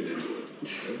entertain anyone.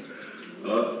 Okay?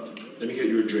 Let me get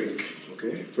you a drink,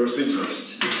 okay? First things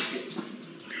first.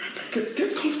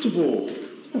 Get comfortable.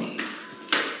 Come on.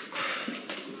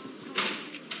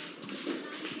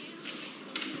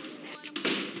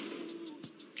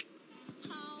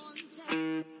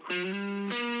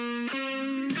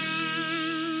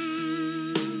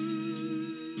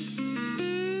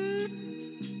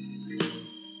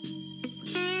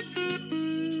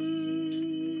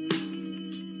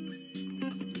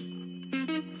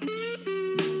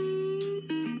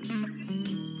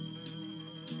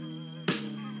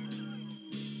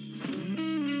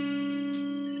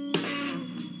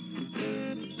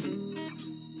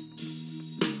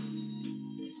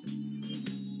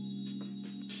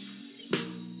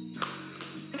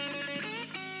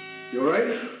 You alright?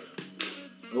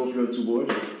 I hope you're not too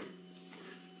bored.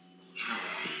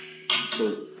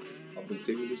 So, I've been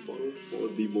saving this bottle for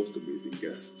the most amazing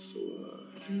guests. So,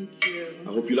 Thank you. I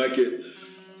hope you like it.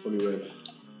 Tell me when.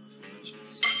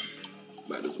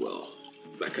 Might as well.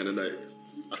 It's that kind of night.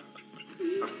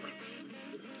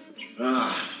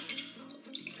 Ah,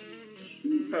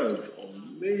 you have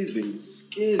amazing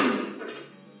skin.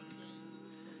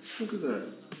 Look at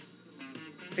that.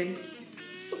 Thank you.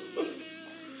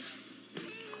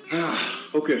 Ah,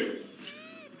 okay.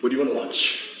 What do you want to watch?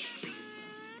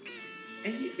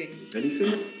 Anything.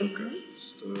 Anything? Okay.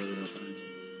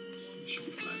 Should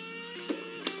be fine.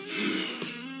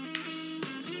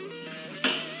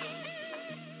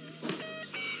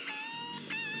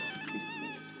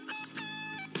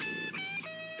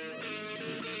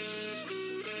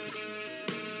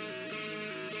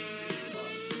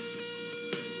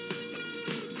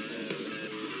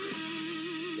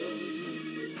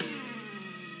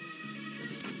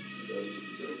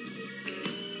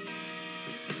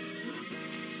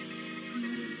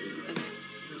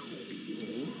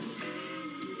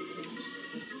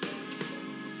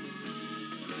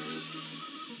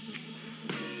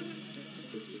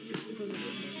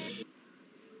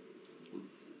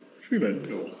 Man,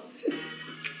 no.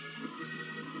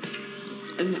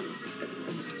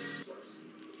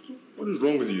 What is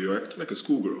wrong with you? You're acting like a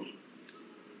schoolgirl.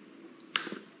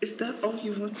 Is that all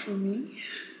you want from me?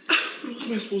 What else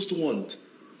am I supposed to want?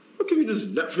 Look, give me this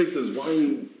Netflix, this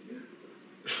wine.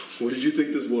 What did you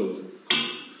think this was?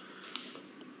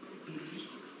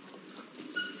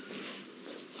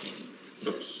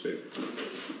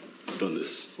 I've done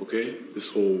this, okay? This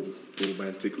whole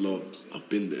romantic love, I've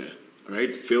been there. All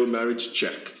right, failed marriage,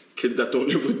 check. Kids that don't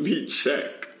live with me,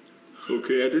 check.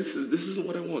 Okay, this isn't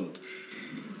what I want.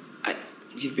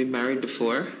 You've been married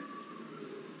before?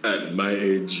 At my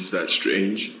age, is that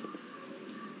strange?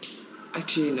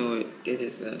 Actually, no, it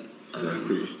isn't.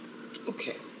 Exactly.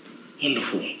 Okay.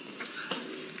 Wonderful.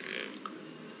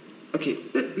 Okay,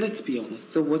 let's be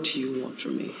honest. So what do you want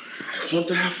from me? I want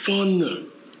to have fun.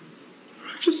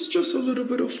 Just a little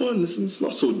bit of fun. It's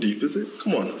not so deep, is it?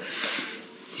 Come on.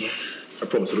 I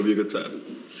promise it'll be a good time.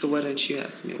 So why don't you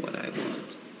ask me what I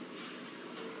want?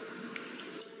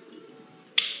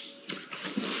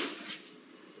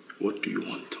 What do you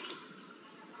want?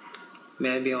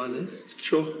 May I be honest?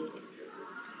 Sure.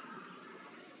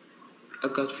 A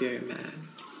God-fearing man.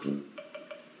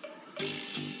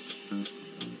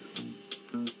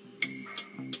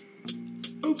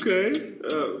 Okay.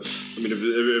 I mean,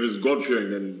 if it's God-fearing,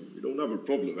 then you don't have a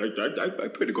problem. I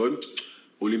pray to God.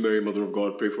 Holy Mary, Mother of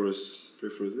God, pray for us. Pray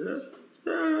for us. Yeah.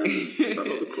 Stand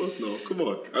on the cross now. Come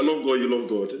on. I love God. You love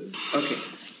God. Okay.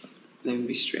 Let me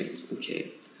be straight.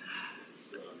 Okay.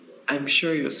 I'm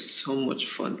sure you're so much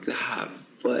fun to have,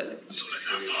 but so let's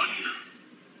have fun.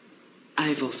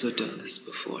 I've also done this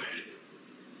before.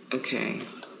 Okay.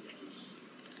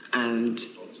 And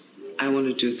I want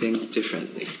to do things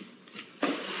differently.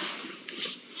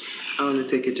 I want to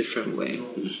take a different way.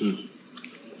 Mm-hmm.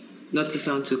 Not to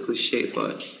sound too cliche,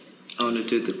 but I want to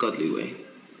do it the godly way.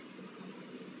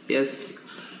 Yes,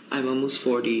 I'm almost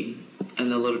 40,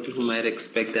 and a lot of people might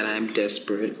expect that I'm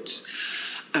desperate.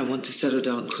 I want to settle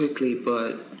down quickly,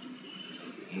 but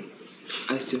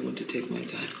I still want to take my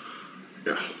time.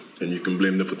 Yeah, and you can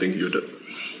blame them for thinking you're dead.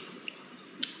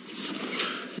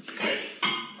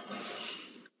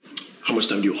 How much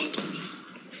time do you want?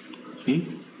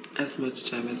 As much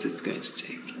time as it's going to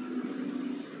take.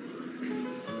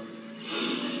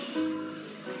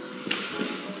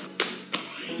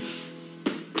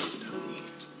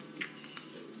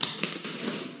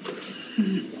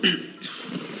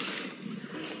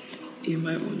 You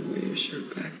might want to wear your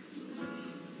shirt back.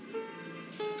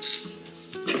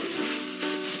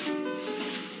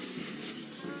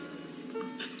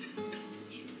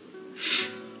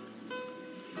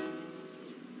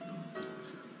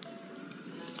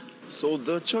 So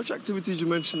the church activities you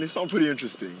mentioned, they sound pretty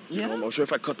interesting. Yeah. I'm sure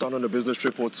if I cut down on a business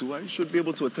trip or two, I should be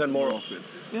able to attend more often.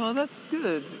 Yeah, that's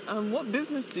good. What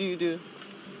business do you do?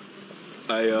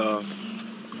 You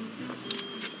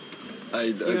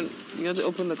want to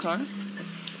open the car?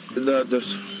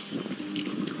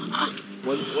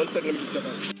 One second, let me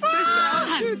just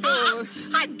step out.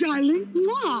 Hi, darling.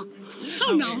 Mwah.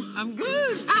 How now? I'm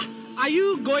good. Are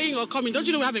you going or coming? Don't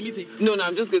you know we have a meeting? No,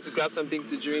 I'm just going to grab something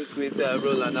to drink with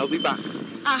Roland. I'll be back.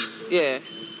 Yeah.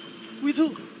 With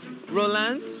who?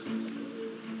 Roland.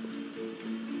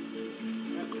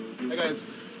 Hey, guys.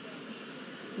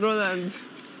 Roland.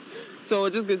 So we're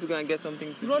just going to go and get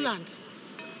something to Roland.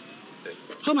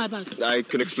 Hold my bag. I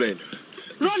can explain.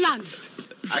 Roland.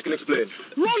 I can explain.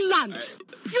 Roland.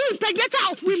 You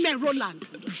impregnator of women, Roland.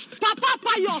 Papa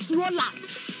Pius,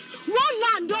 Roland.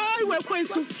 Roland,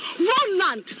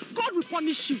 Roland, God will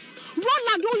punish you.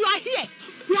 Roland, you are here.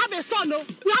 We have a son,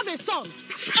 we have a son. A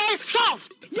son.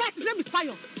 Yes, his name is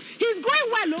Pius. He's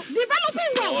going well,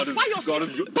 developing well. God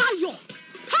is good. Pius.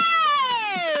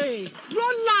 Hey! Hey,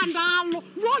 Roland.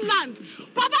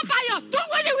 Papa Pius, don't go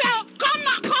anywhere. Come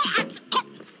out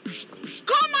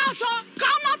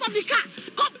of the car.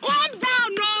 Calm down,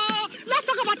 no. Let's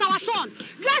talk about our son.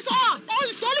 Let's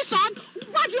his only son.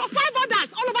 What your 5 others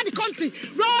all over the country.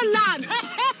 Roland,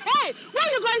 hey, where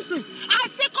are you going to? I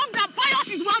say come down. Pius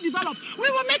is well developed. We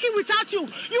will make it without you.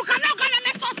 You cannot gonna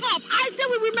mess us up. I say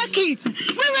we will make it. We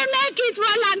will make it,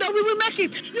 Roland. We will make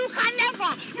it. You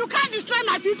can't destroy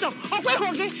my future.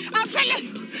 Okay? I'm telling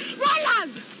you.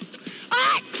 Roland!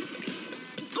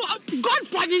 God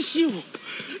punish you.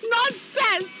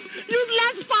 Nonsense.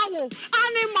 Useless foul.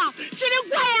 Animal.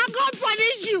 Chirikwaya, God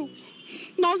punish you.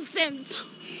 Nonsense.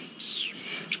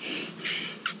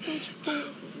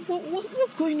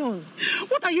 What's going on?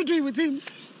 What are you doing with him?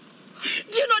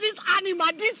 Do you know this animal,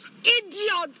 this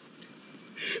idiot?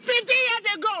 50 years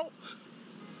ago,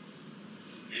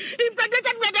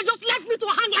 impregnated me and they just left me to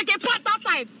hang like a part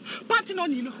outside. Panting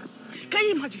on, you know. Can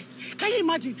you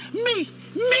imagine? Me,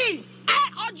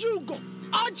 Ojugo.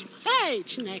 Hey,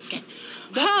 Chineke.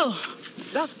 Oh,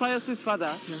 that's Pius's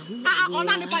father.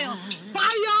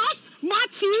 Pius,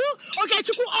 Matthew, okay,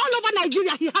 Chuku, all over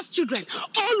Nigeria, he has children.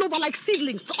 All over, like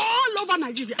seedlings, all over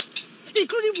Nigeria.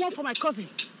 Including one for my cousin.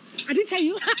 I didn't tell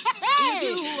you.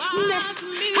 If you ask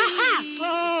me,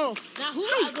 now who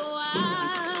I go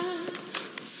ask?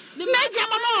 The Major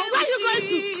Mama, where you going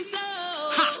to?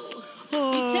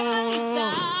 You tell us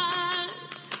that.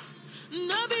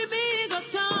 No baby go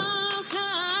talk,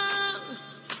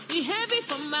 be heavy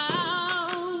for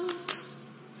mouth.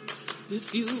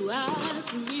 If you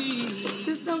ask me,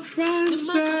 Sister Frances.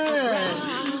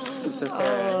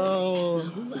 Oh,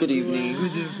 good evening.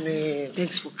 Good evening.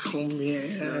 Thanks for coming.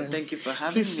 Thank you for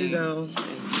having Please me. sit down.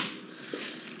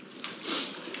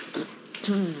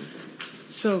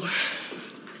 So,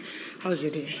 how's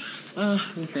your day?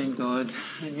 We thank God.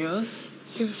 And yours?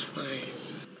 It was fine.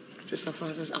 Sister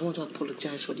Frances, I want to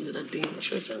apologize for the other day in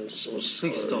church. I'm so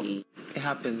sorry. Please stop. It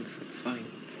happens. It's fine.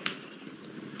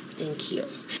 Thank you.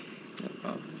 No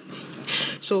problem.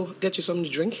 So, get you something to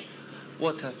drink?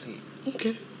 Water, please.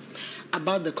 Okay.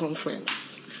 About the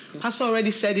conference. Pastor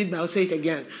already said it, but I'll say it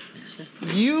again.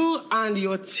 You and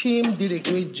your team did a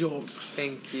great job.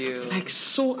 Thank you. Like,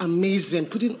 so amazing,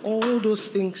 putting all those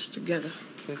things together.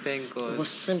 We thank God. It was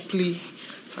simply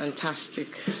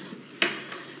fantastic.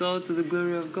 It's all to the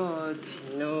glory of God.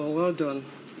 No, well done.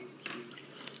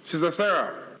 Sister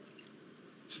Sarah.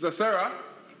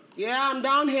 Yeah, I'm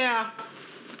down here. I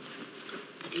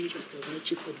didn't just invite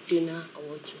you for dinner. I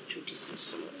want to introduce you to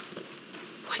someone.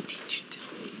 Why didn't you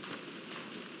tell me?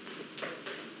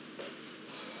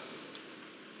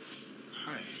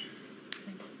 Hi.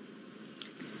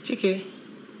 Chike,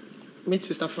 meet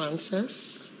Sister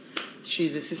Frances.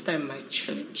 She's a sister in my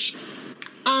church.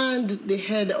 And the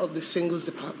head of the singles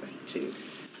department, too.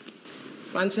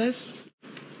 Frances,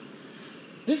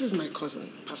 this is my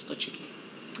cousin, Pastor Chike.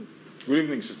 Good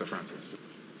evening, Sister Frances.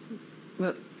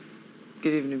 Well,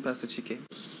 good evening, Pastor Chike.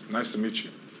 Nice to meet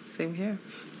you. Same here.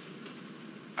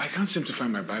 I can't seem to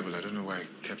find my Bible. I don't know why I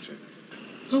kept it.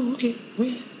 Oh, okay.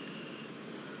 Wait.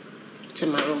 It's in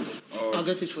my room. Oh. I'll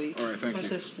get it for you. All right, thank you.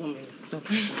 Frances, 1 minute.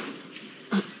 Okay.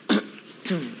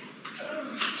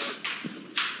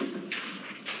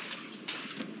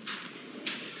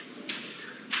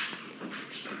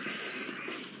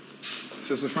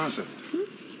 Sister Frances.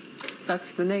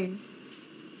 That's the name.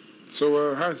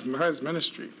 So, how's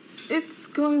ministry? It's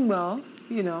going well,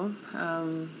 you know.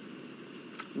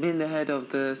 Being the head of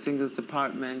the singles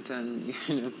department and,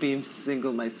 being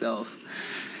single myself.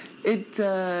 It's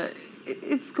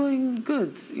going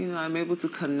good. I'm able to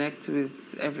connect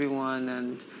with everyone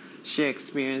and share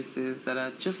experiences that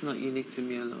are just not unique to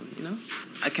me alone,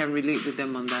 I can relate with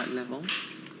them on that level.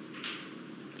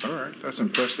 All right, that's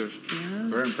impressive. Yeah.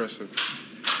 Very impressive.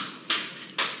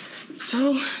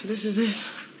 So, this is it.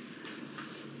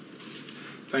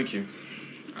 Thank you.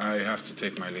 I have to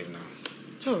take my leave now.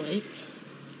 It's all right.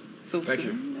 So Thank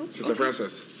you. Sister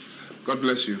Frances, God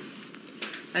bless you.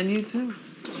 And you too.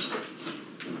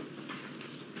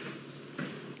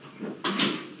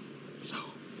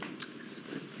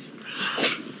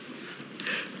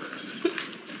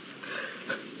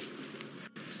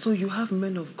 So you have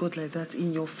men of God like that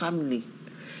in your family?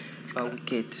 You are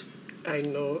wicked. I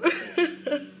know.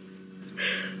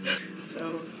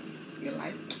 So, you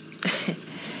like?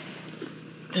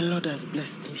 The Lord has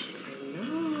blessed me. I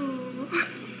know.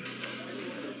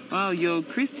 Wow, your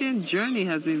Christian journey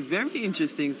has been very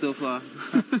interesting so far.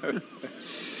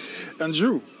 And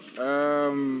Drew,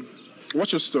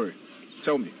 what's your story?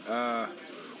 Tell me.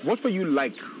 What were you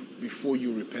like before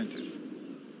you repented?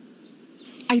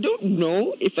 I don't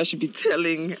know if I should be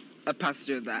telling a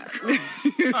pastor that.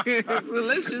 So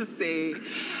let's just say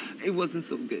it wasn't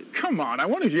so good. Come on, I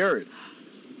want to hear it.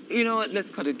 You know what? Let's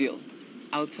cut a deal.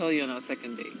 I'll tell you on our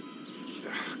second date.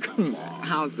 Come on.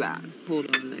 How's that?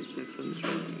 Hold on, my phone's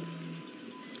ringing.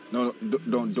 No,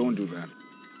 don't do that.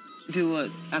 Do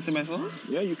what? Answer my phone?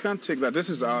 Yeah, you can't take that. This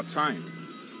is our time.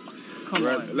 Come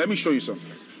on. Let me show you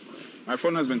something. My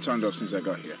phone has been turned off since I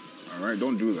got here. All right,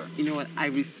 don't do that. You know what? I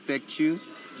respect you,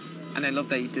 and I love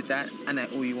that you did that, and I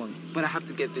owe you one. But I have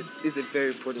to get this. This is a very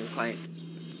important client.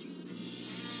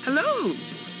 Hello,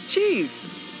 Chief.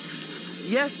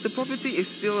 Yes, the property is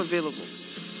still available.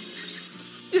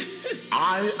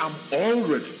 I am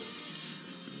already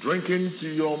drinking to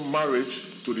your marriage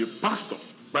to the pastor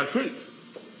by faith.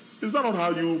 Is that not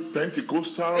how you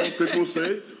Pentecostal people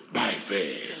say? By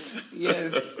faith.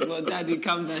 Yes, but Daddy,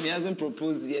 calm down. He hasn't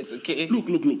proposed yet, okay? Look.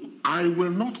 I will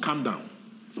not calm down.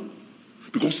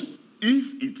 Because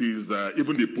if it is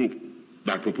even the Pope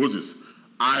that proposes,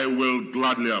 I will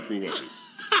gladly approve of it.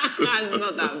 It's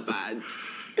not that bad.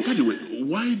 By the way,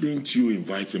 why didn't you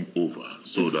invite him over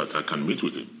so that I can meet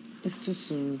with him? It's too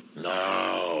soon.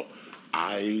 No,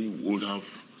 I would have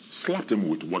slapped him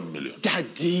with 1 million.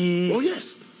 Daddy! Oh,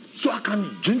 yes. So I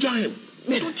can ginger him.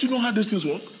 Don't you know how these things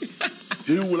work?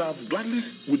 He will have gladly,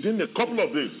 within a couple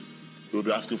of days, he'll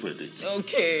be asking for a date.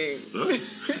 Okay. Huh?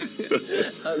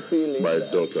 I'll see you later. My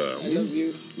daughter. I love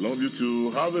you. Love you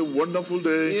too. Have a wonderful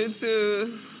day. You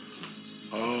too.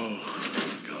 Oh,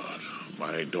 my God.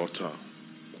 My daughter.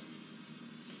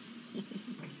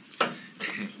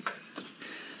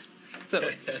 So,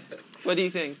 what do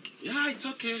you think? Yeah, it's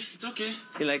okay. It's okay.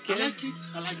 You like it?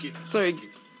 I like it. Sorry,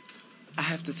 I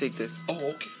have to take this. Oh,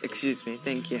 okay. Excuse me.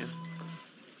 Thank you.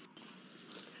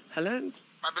 Hello?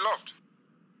 My beloved,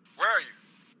 where are you?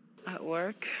 At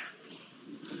work.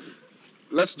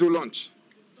 Let's do lunch.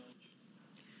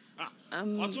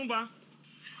 Otumba.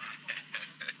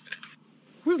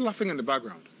 Who's laughing in the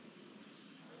background?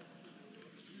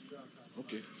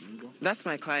 Okay, go. That's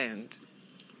my client.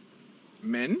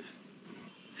 Men?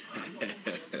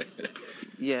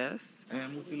 Yes.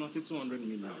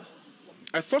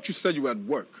 I thought you said you were at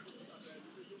work.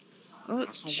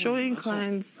 Well, showing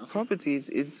clients properties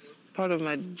is part of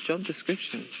my job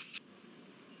description.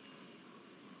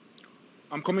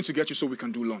 I'm coming to get you so we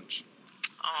can do lunch.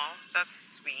 Oh, that's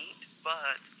sweet,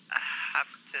 but I have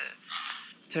to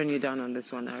turn you down on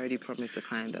this one. I already promised the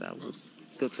client that I will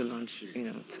go to lunch,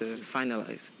 to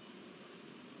finalize.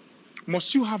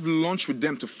 Must you have lunch with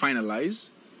them to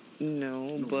finalize?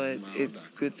 No, but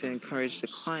it's good to encourage the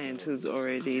client who's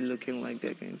already looking like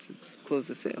they're going to close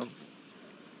the sale.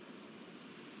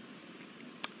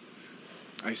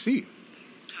 I see.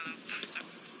 Hello, Pastor.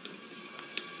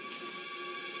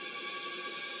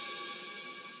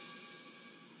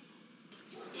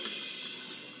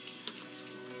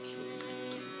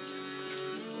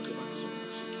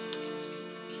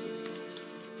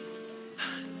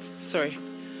 Sorry.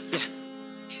 Yeah.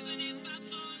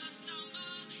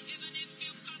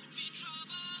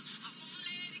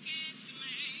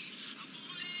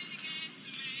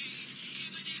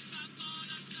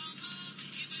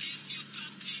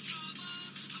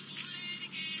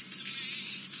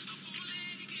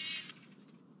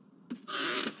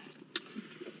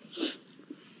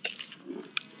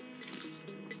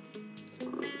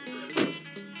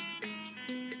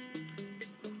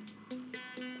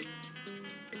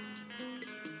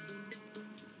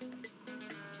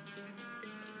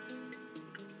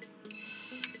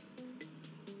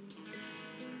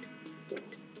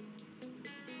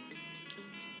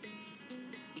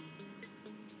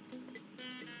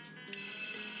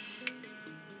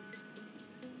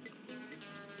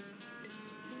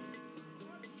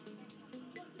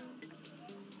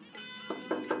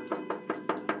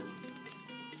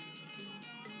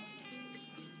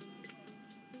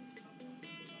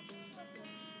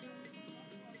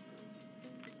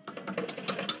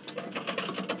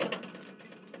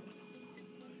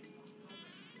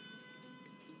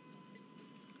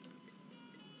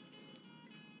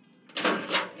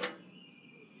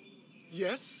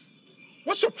 Yes?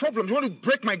 What's your problem? You want to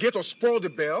break my gate or spoil the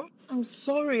bell? I'm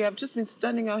sorry. I've just been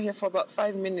standing out here for about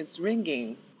 5 minutes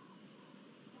ringing.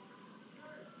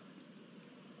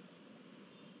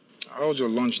 How was your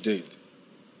lunch date?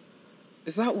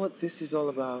 Is that what this is all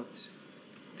about?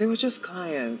 They were just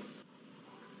clients.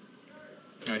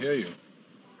 I hear you.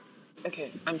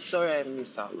 Okay, I'm sorry I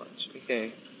missed our lunch.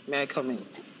 Okay, may I come in?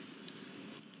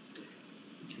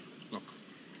 Look,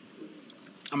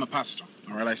 I'm a pastor,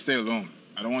 all right? I stay alone.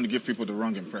 I don't want to give people the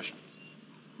wrong impressions.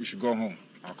 You should go home.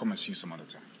 I'll come and see you some other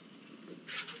time.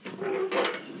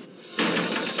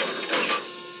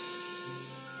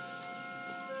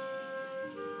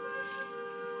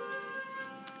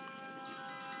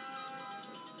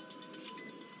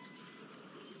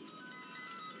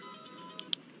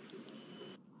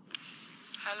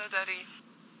 Hello, Daddy.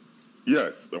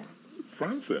 Yes,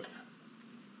 Frances.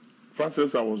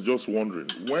 Frances, I was just wondering,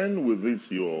 when will this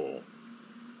your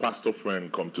pastor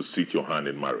friend come to seek your hand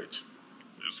in marriage?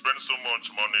 You spend so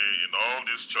much money in all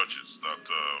these churches that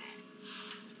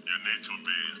you need to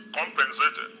be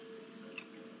compensated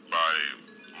by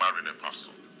marrying a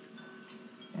pastor.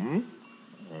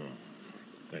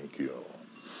 Thank you.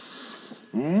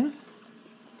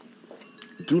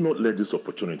 Do not let this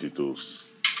opportunity to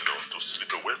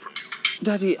slip away from you.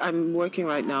 Daddy, I'm working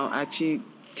right now. I actually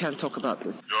can't talk about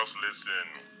this. Just listen.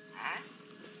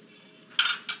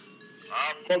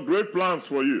 I've got great plans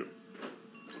for you.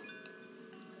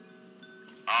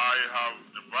 I have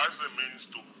devised a means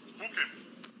to hook him.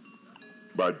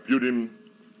 By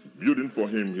building for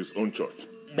him his own church.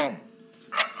 Bam!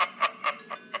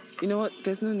 You know what?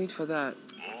 There's no need for that.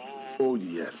 Oh,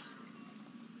 yes.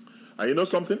 And you know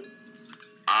something?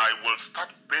 I will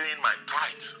start paying my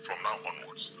tithe from now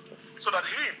onwards, so that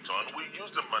he in turn will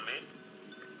use the money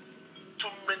to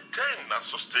maintain and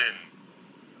sustain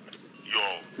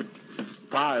your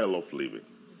Style of living.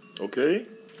 Okay?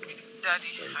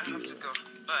 Daddy, I have to go.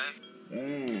 Bye.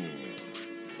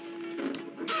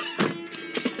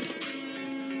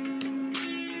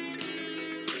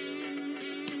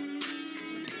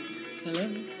 Hello?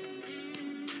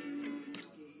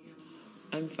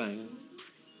 I'm fine.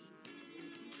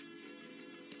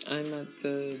 I'm at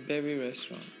the Berry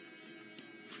restaurant.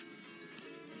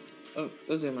 Oh,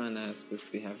 Ozema and I are supposed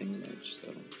to be having lunch, so...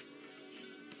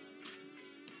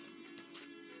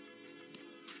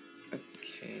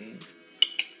 Okay.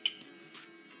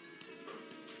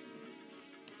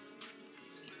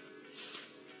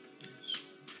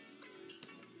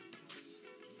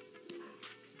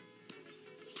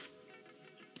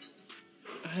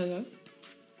 Hello?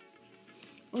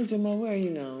 Ozema, where are you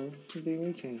now? We've been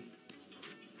waiting.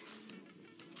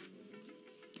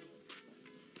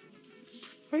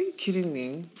 Are you kidding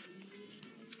me?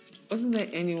 Wasn't there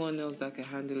anyone else that could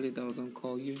handle it that was on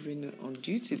call? You've been on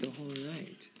duty the whole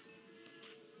night.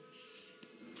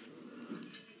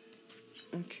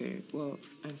 Okay, well,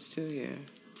 I'm still here.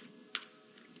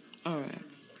 Alright,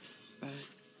 bye.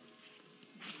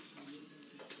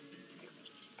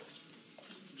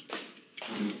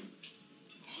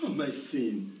 What am I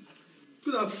saying?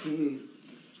 Good afternoon.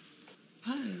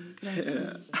 Hi, good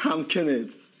afternoon. I'm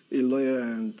Kenneth, a lawyer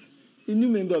and a new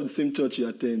member of the same church you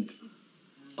attend.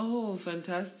 Oh,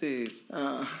 fantastic.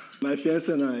 My fiancé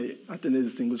and I attended the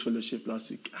Singles Fellowship last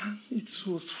week. It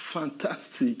was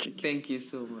fantastic. Thank you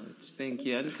so much. Thank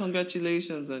you. And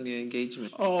congratulations on your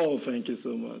engagement. Oh, thank you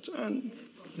so much. And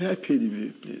may I pay the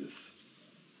bill, please?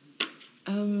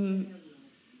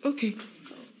 Okay.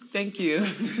 Thank you.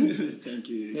 Thank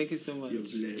you. Thank you so much. You're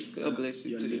blessed. God bless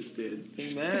you You're too. lifted.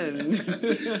 Amen.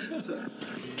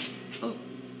 Oh,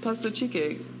 Pastor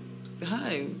Chike.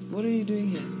 Hi. What are you doing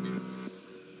here?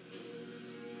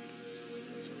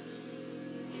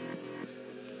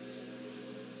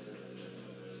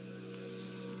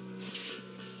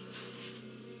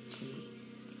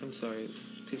 I'm sorry.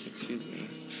 Please excuse me.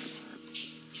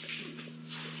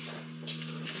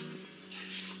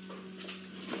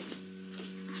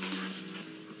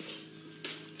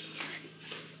 Sorry.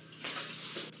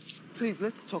 Please,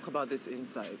 let's talk about this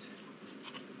inside.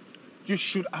 You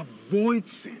should avoid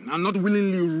sin and not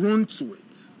willingly run to it.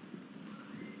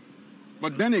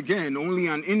 But then again, only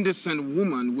an indecent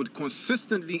woman would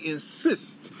consistently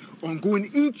insist on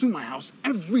going into my house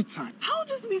every time. How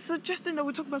does me suggesting that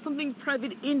we talk about something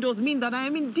private indoors mean that I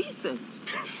am indecent?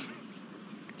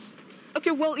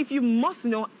 Okay, well, if you must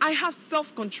know, I have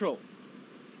self-control.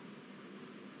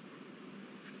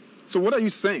 So what are you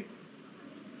saying?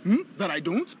 That I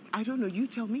don't? I don't know. You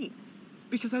tell me.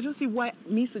 Because I don't see why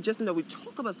me suggesting that we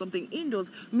talk about something indoors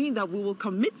mean that we will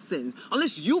commit sin.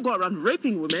 Unless you go around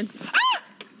raping women. Ah!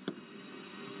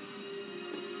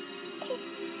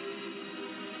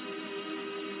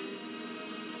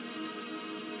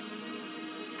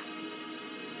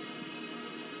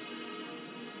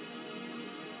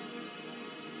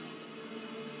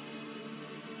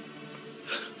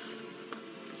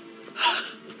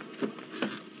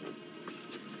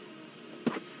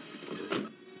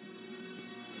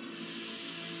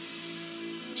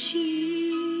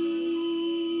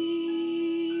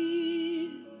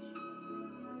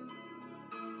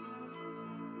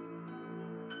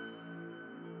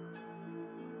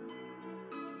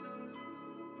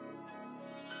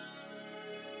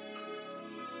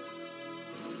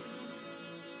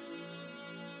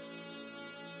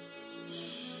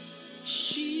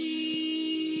 She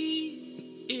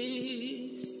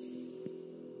is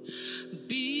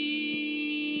beaten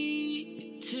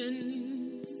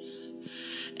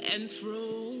and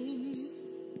thrown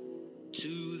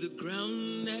to the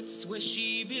ground. That's where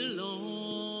she belongs.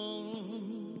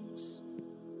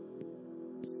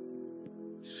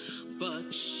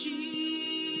 But she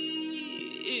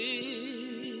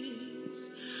is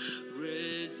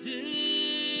resilient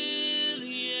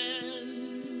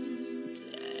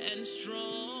and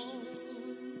strong.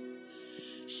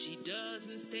 She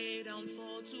doesn't stay down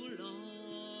for too long.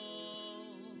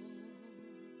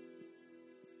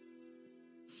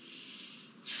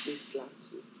 They slapped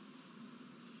you.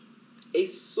 A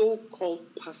so-called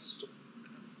pastor.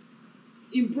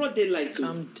 In broad daylight.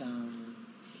 Calm down.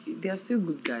 They are still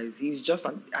good guys. He's just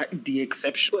the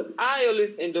exception. But I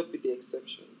always end up with the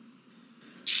exceptions.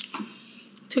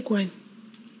 Take wine.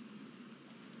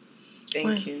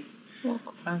 Thank you.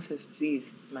 Francis,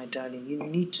 please, my darling, you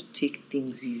need to take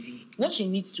things easy. What she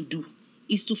needs to do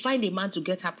is to find a man to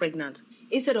get her pregnant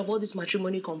instead of all this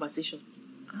matrimony conversation.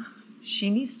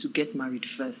 She needs to get married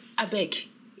first. I beg,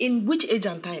 in which age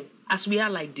and time, as we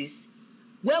are like this,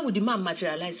 where would the man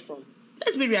materialize from?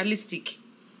 Let's be realistic.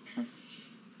 I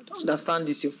don't understand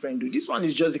this, your friend. This one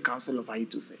is just the counsel of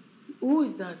Ahithophel. Who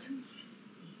is that?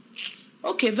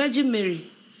 Okay, Virgin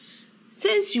Mary.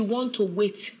 Since you want to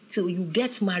wait till you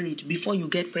get married before you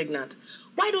get pregnant,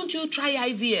 why don't you try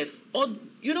IVF? Or,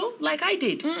 like I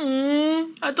did?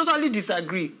 I totally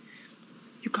disagree.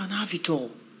 You can have it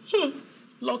all.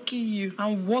 Lucky you.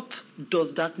 And what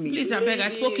does that mean? Please, I beg, I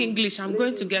spoke English. I'm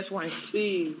going to get wine.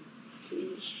 Please.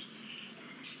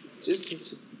 Just need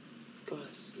to go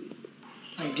and sleep.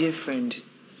 My dear friend,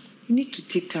 you need to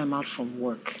take time out from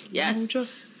work. Yes.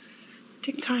 Just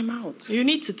take time out. You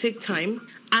need to take time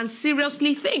and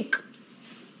seriously think.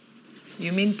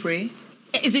 You mean pray?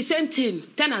 It's the same thing.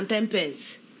 10 and 10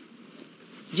 pence.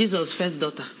 Jesus' first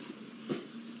daughter.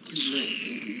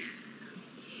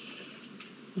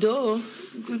 Though,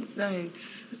 good night.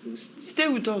 Stay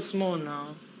with us more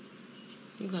now.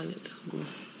 You can let her go.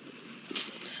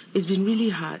 It's been really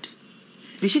hard.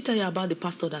 Did she tell you about the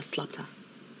pastor that slapped her?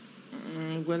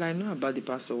 Well, I know about the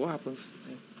pastor. What happens?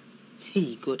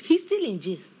 Hey, God. He's still in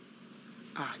jail.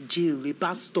 Jail, a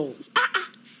pastor.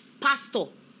 Pastor.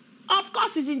 Of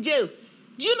course he's in jail.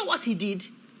 Do you know what he did?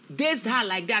 Dazed her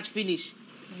like that, finish.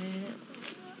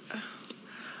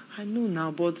 I know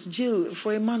now, but jail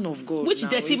for a man of God. Which now,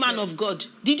 dirty man of God?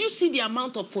 Did you see the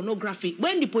amount of pornography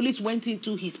when the police went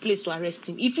into his place to arrest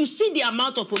him? If you see the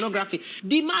amount of pornography,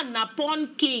 the man na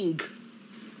porn king.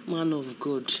 Man of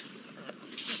God.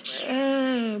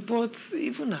 But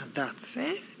even at that,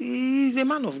 he's a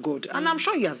man of God. And I'm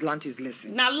sure he has learned his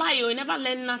lesson. Now lie, he never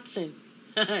learned nothing.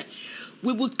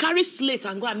 We would carry slate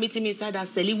and go and meet him inside that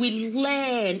cell. He will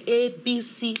learn A, B,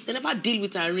 C. They never deal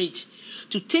with a rich.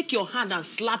 To take your hand and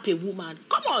slap a woman.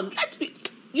 Come on, let's be...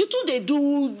 You two, they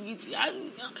do...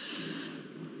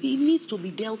 He needs to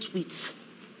be dealt with.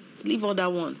 Leave all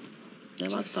that one.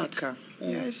 Never start.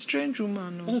 Yeah, a strange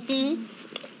woman. No?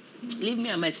 Leave me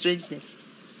and my strangeness.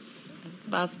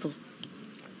 Pastor.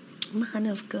 Man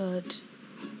of God.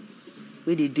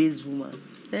 Where the days woman.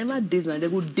 They never days and they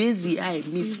go daisy eye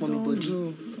miss for me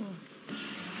body.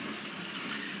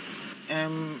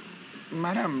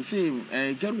 Madam, see,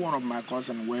 get one of my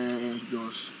cousin where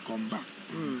just come back.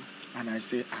 And I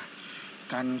say,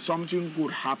 can something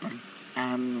good happen?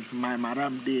 And my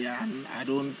madam there, and I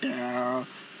don't tell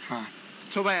her.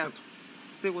 Tobias,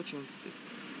 say what you want to say.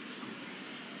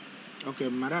 Okay,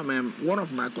 madam, one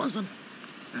of my cousin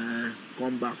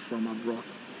come back from abroad.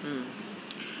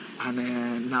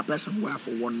 And na person where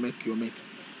for one make you meet.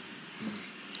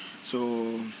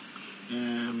 So,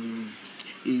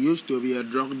 he used to be a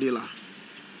drug dealer.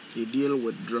 He deal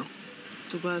with drug.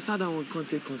 Tobias, how that one can't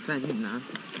take concern me now?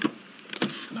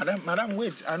 Madam,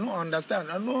 wait. I don't understand.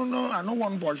 I don't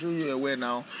want to pursue you away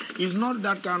now. It's not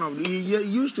that kind of... He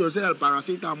used to sell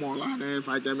paracetamol and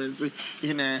vitamin C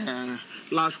in a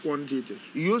large quantity.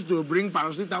 He used to bring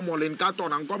paracetamol in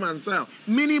carton and come and sell.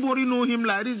 Anybody know him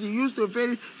like this. He used to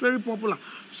very, very popular.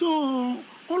 So,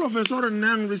 all of a sudden,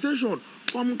 now recession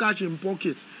come catch him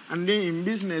pocket. And then in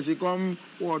business, he come,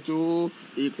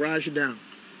 he crash down.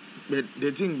 But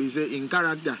the thing we say, in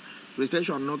character,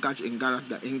 recession no catch in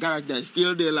character. In character, it's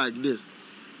still there like this.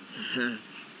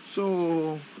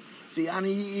 So, see, and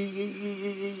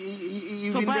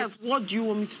Tobias, what do you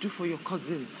want me to do for your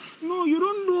cousin? No, you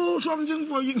don't do something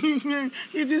for you.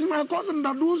 It is my cousin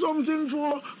that do something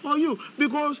for you.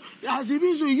 Because as he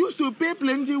is, he used to pay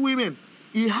plenty women.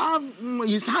 His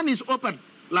hand is open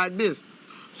like this.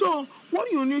 So, what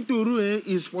you need to do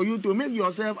is for you to make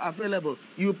yourself available.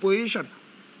 You position.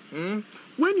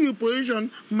 When you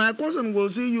position, my cousin will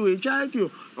see you, he check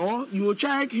you, or you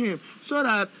check him, so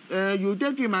that you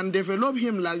take him and develop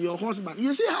him like your husband.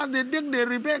 You see how they take the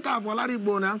repair car for Larry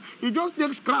Bona? He just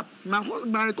take scrap.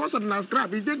 My cousin has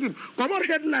scrap. He take him, come out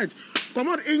headlights, come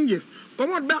out engine,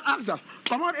 come out back axle,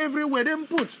 come out everywhere, then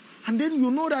put. And then you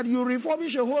know that you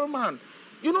refurbish a whole man.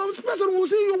 You know, this person will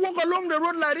see you walk along the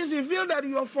road like this, he feel that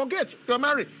you forget you're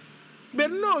married.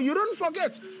 But no, you don't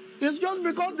forget. It's just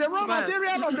because the raw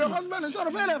material of the husband is not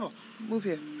available. Move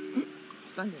here.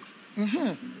 Stand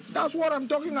here. That's what I'm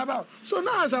talking about. So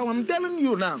now, as I'm telling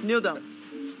you now. Kneel down.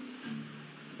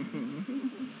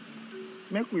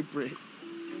 Make we pray.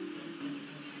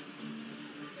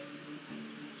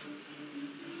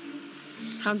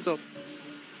 Hands up.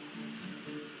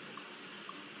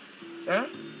 Eh?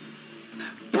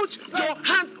 Put your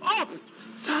hands up!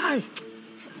 Sigh.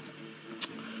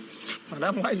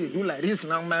 Madam, why you do like this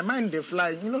now? My mind they fly.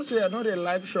 You know, say I know the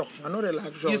life shock. I know the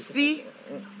life shock. You see,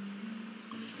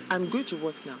 I'm going to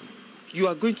work now. You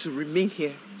are going to remain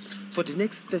here for the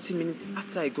next 30 minutes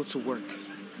after I go to work.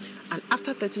 And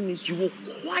after 30 minutes, you will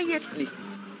quietly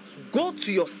go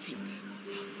to your seat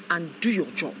and do your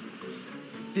job.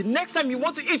 The next time you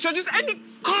want to introduce any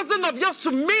cousin of yours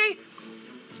to me,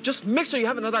 just make sure you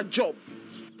have another job.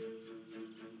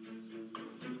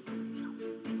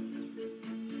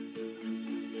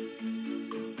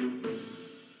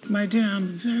 My dear,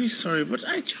 I'm very sorry, but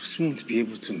I just won't be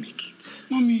able to make it.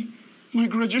 Mommy, my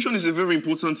graduation is a very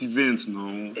important event now.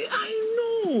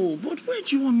 I know, but where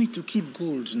do you want me to keep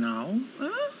gold now?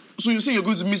 Huh? So you're saying you're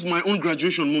going to miss my own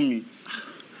graduation, Mommy?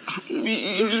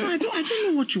 Joshua, I don't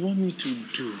know what you want me to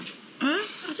do. Huh?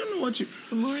 I don't know what you...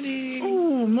 Good morning.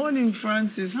 Oh, morning,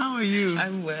 Francis. How are you?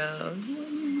 I'm well.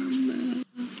 Morning,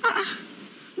 Mama.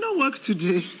 No work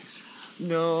today?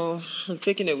 No, I'm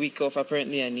taking a week off.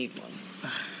 Apparently, I need one.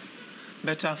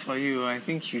 Better for you. I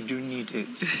think you do need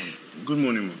it. Good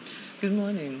morning, Mom. Good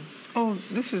morning. Oh,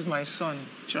 this is my son,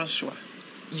 Joshua.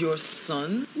 Your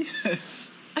son? Yes.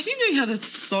 I didn't know you had a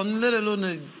son, let alone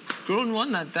a grown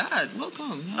one at that.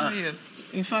 Welcome. How are you?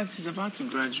 In fact, he's about to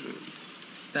graduate.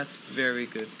 That's very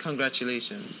good.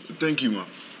 Congratulations. Thank you, Mom.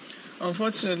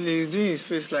 Unfortunately, he's doing his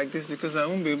face like this because I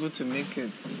won't be able to make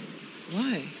it.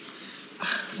 Why?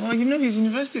 Well, you know, his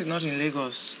university is not in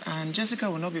Lagos, and Jessica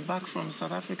will not be back from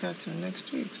South Africa till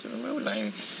next week. So where will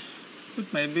I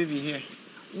put my baby here?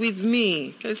 With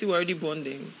me. Casey, we're already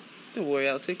bonding. Don't worry,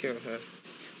 I'll take care of her.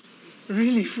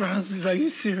 Really, Francis? Are you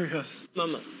serious?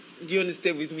 Mama, do you want to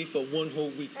stay with me for one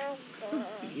whole week?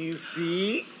 You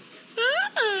see?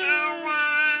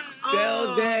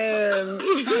 Tell them.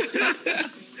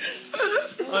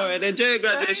 All right, enjoy your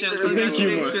graduation. Thank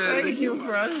you, man. Thank you,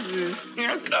 Francis.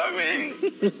 You're coming.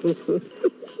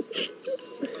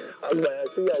 I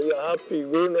see that you're happy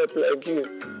growing up like you.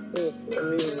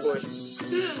 Amazing boy.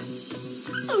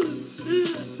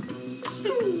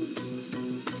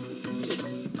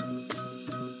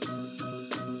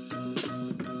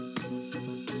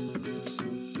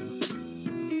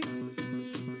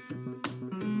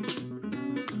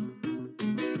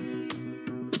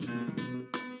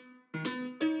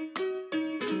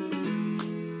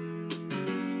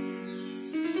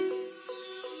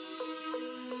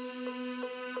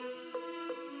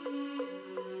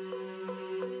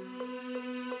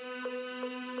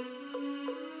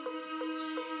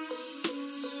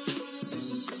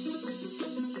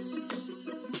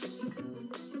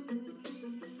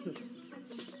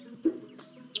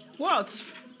 What?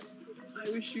 I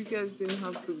wish you guys didn't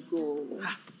have to go.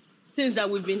 Since that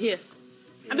we've been here.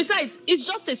 And besides, it's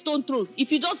just a stone throw.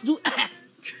 If you just do,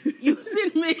 you've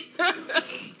seen me. I'm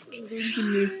going to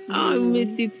miss you. I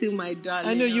miss you too, my darling.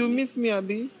 I know you miss me,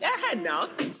 Abby. Yeah, now.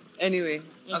 Anyway,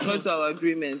 according to our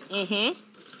agreement,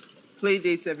 play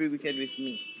dates every weekend with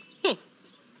me.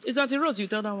 Is that a rose? You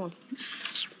tell that one.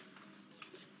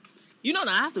 You know,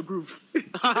 now I have to groove.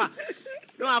 Don't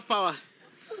have power.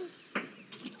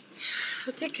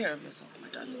 Take care of yourself, my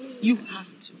darling. You have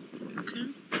to.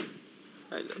 Okay?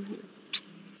 I love you.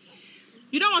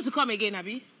 You don't want to come again,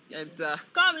 Abby? And,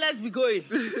 come, let's be going.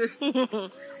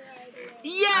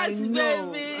 Yes, I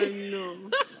know, baby. I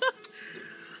know.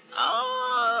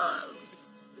 Oh.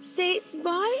 Say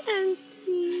bye,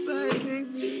 Auntie. Bye,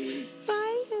 baby.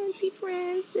 Bye, Auntie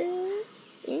Frances.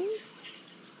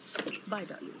 Bye,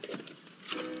 darling.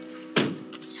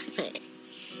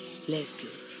 Let's go.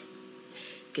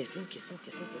 Kissing.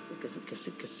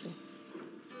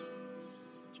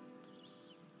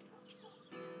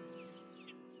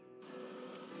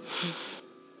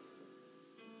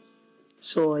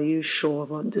 So are you sure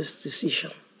about this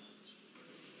decision?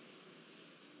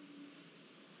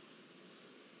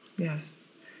 Yes.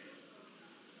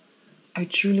 I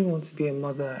truly want to be a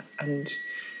mother, and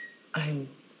I'm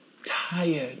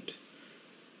tired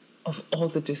of all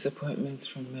the disappointments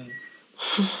from men.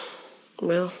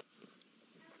 Well,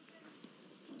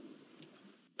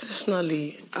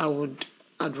 personally, I would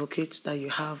advocate that you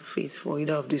have faith for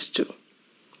either of these two.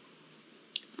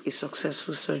 A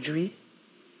successful surgery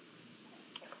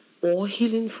or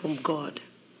healing from God.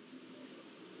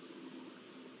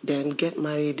 Then get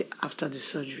married after the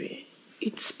surgery.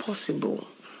 It's possible.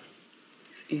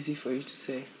 It's easy for you to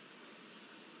say.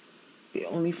 The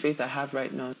only faith I have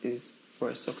right now is for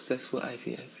a successful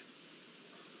IVF.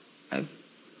 I've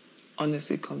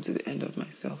honestly come to the end of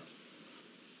myself.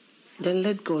 Then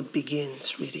let God begin,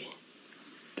 sweetie.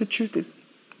 The truth is,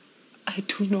 I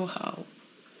don't know how.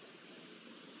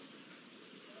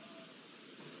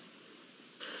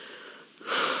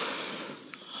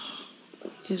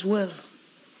 Is well.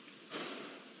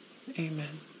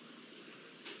 Amen.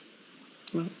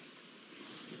 Well,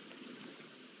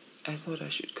 I thought I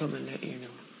should come and let you know.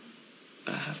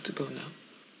 I have to go now.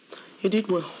 You did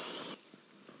well.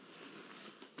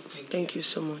 Thank you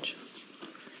so much.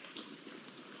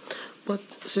 But,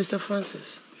 Sister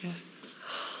Francis. Yes?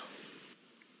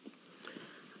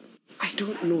 I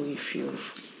don't know if you've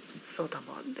thought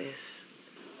about this.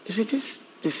 You see, this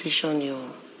decision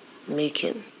you're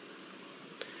making,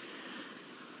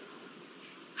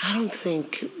 I don't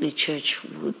think the church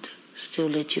would still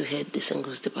let you head the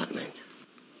singles department.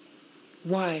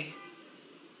 Why?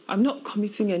 I'm not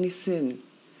committing any sin.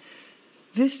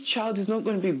 This child is not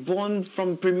going to be born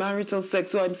from premarital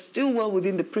sex, so I'm still well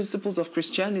within the principles of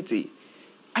Christianity.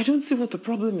 I don't see what the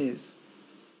problem is.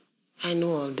 I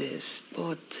know all this,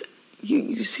 but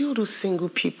you see all those single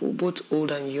people, both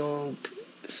old and young,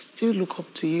 still look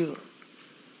up to you.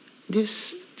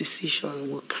 This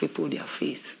decision will cripple their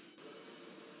faith.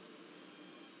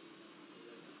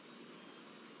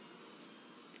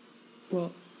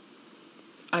 Well,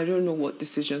 I don't know what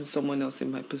decision someone else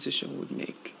in my position would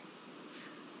make.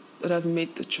 But I've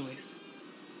made the choice,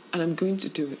 and I'm going to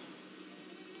do it.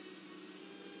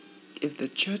 If the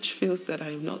church feels that I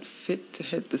am not fit to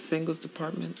head the singles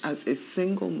department as a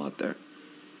single mother,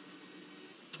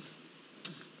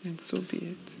 then so be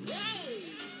it.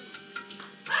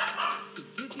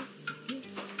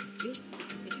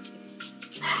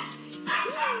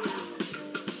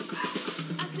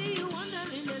 I see you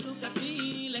wondering, they look at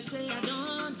me like say I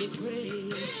don't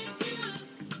degrade.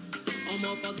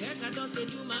 I'ma forget I just say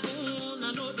do my own,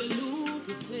 I know the loop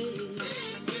will fade.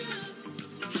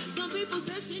 Some people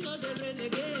say she know the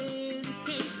renegade.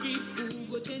 Same people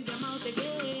go change them out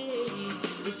again.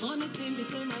 The funny thing is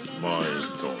say my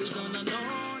level is on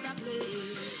another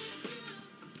place.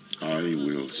 I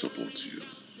will support you,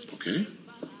 okay?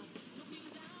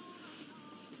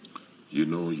 You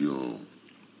know your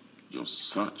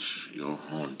search, your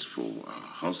hunt for a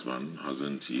husband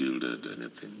hasn't yielded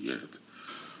anything yet.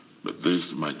 But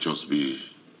this might just be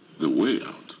the way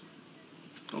out,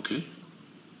 okay?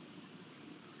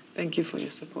 Thank you for your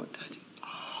support, Daddy.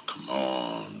 Oh, come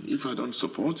on. If I don't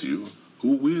support you,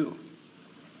 who will?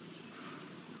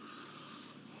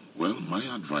 Well, my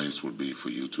advice would be for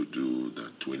you to do the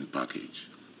twin package,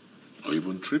 or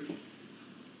even triple.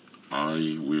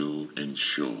 I will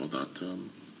ensure that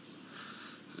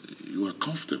you are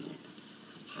comfortable,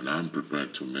 and I'm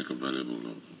prepared to make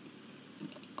available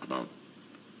about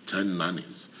 10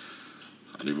 nannies,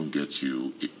 and even get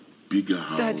you a bigger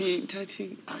house. Daddy,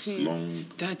 as please. long...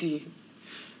 Daddy,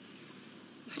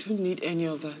 I don't need any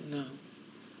of that now.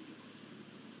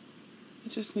 I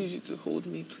just need you to hold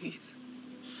me, please.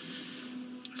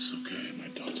 It's okay, my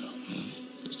daughter.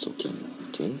 It's okay,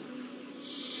 okay?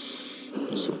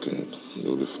 It's okay.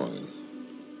 You'll be fine.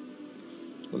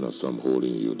 When I'm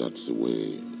holding you, that's the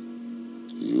way.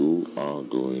 You are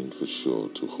going for sure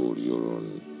to hold your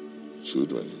own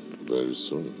children very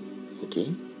soon,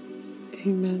 okay?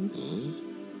 Amen.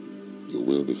 Mm-hmm. You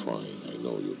will be fine. I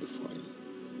know you'll be fine.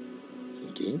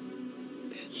 Okay?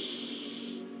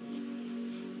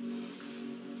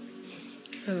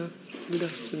 Hello. Good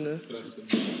afternoon. Good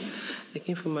afternoon. I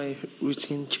came for my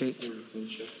routine check. Routine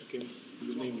check. Okay.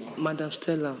 Your name now? Madam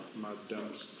Stella.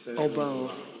 Madam Stella.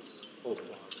 Oba.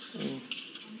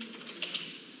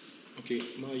 Okay,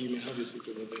 Ma, you may have a seat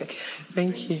over there. Okay.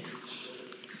 Thank you.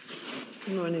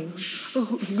 Good morning.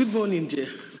 Oh, good morning, dear.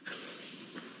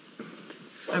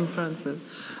 I'm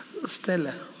Francis.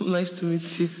 Stella, nice to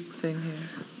meet you. Same here.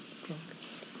 Okay.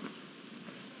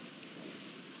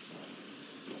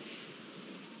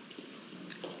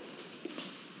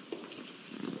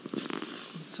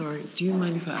 I'm sorry, do you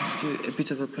mind if I ask you a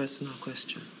bit of a personal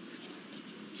question?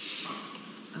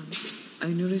 I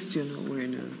noticed you're not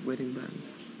wearing a wedding band.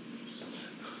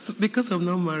 Because I'm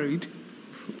not married.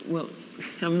 Well,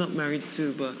 I'm not married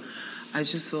too, but I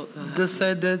just thought that...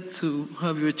 Decided to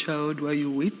have your child while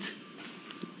you wait?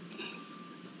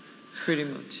 Pretty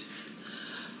much.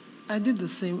 I did the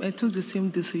same. I took the same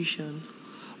decision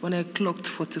when I clocked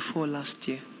 44 last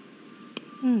year.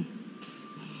 I'm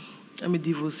a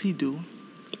divorcee though.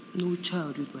 No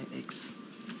child with my ex.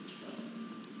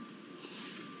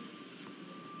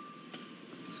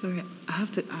 Sorry, I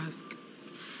have to ask,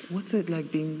 what's it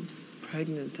like being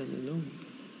pregnant and alone?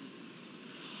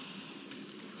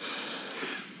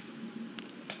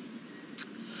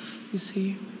 You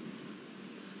see,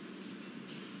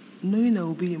 knowing I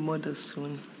will be a mother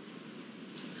soon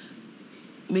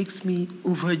makes me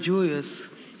overjoyous.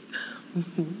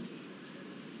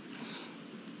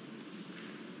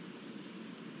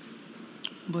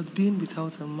 But being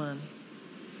without a man,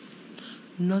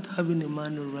 not having a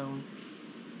man around,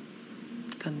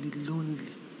 can be lonely.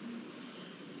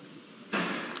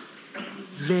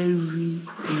 Very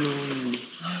lonely.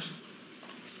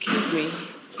 Excuse me,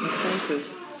 Miss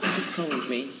Francis. Please come with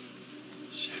me.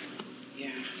 Sure.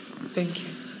 Yeah. Thank you.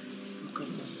 Come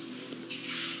on.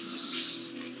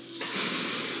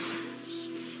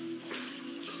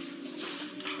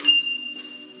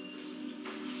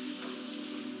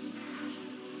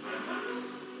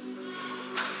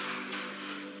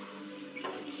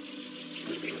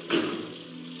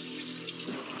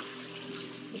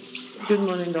 Good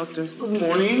morning, doctor. Good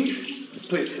morning.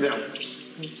 Please sit down.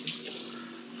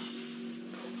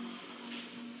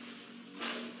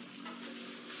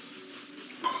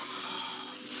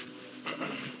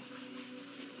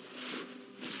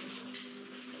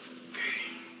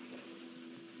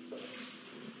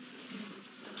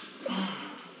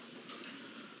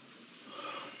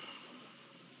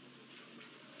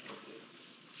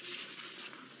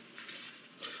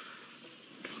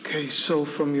 Okay, so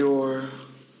from your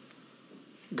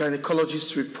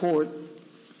gynecologist's report,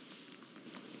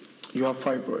 you have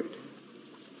fibroid.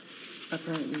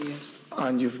 Apparently, yes.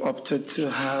 And you've opted to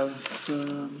have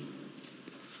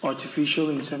artificial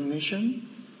insemination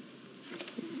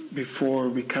before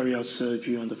we carry out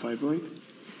surgery on the fibroid?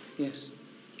 Yes.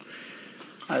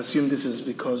 I assume this is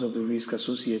because of the risk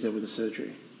associated with the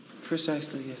surgery?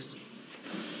 Precisely, yes.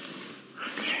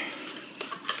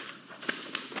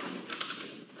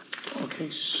 Okay,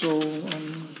 so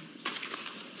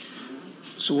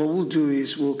what we'll do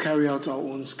is we'll carry out our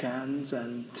own scans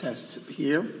and tests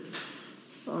here,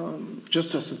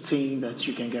 just to ascertain that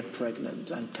you can get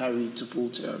pregnant and carry it to full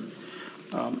term.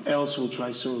 Else we'll try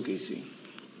surrogacy.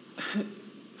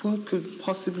 What could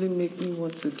possibly make me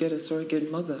want to get a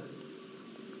surrogate mother?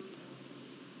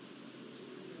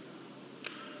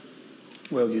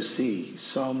 Well, you see,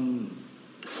 some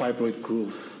fibroid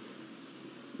growth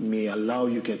may allow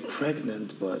you get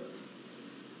pregnant, but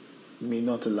may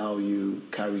not allow you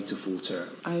carry to full term.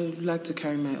 I'd like to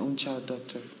carry my own child,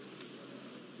 doctor.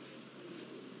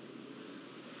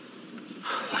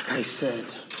 Like I said,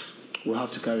 we'll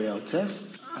have to carry out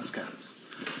tests and scans.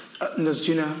 Nurse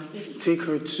Gina, yes. Take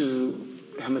her to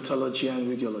hematology and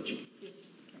radiology. Yes.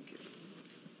 Thank you.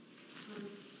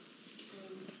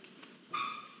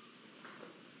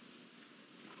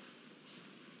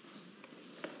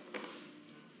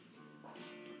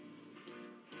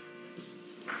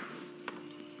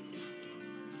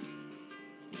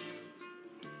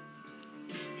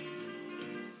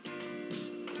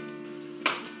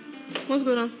 What's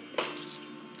going on?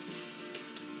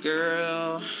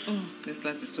 Girl, this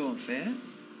life is so unfair.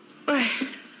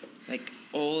 Like,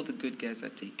 all the good guys are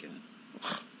taken.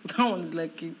 That one is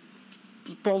like a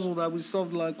puzzle that we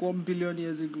solved like 1 billion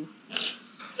years ago.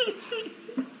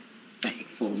 Like,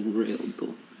 for real,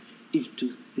 though. If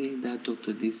to say that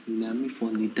Dr. Desi, now me for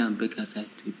Nidan beggars I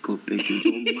take up, beg you,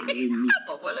 don't marry me.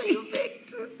 But what are you beg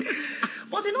to?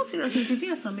 But in all seriousness, if you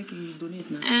have some make you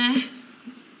donate now.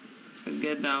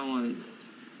 Forget that one.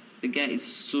 The guy is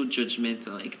so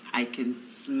judgmental. Like, I can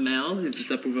smell his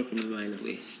disapproval from a mile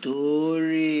away.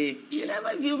 Story. You never,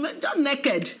 if you met John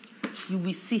naked, you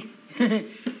will see.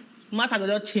 Matter will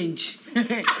not change.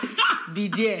 Be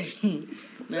there.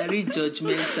 Very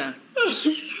judgmental.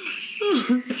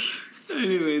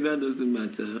 Anyway, that doesn't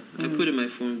matter. I put in my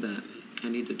phone that I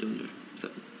need a donor. So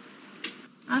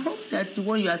I hope that the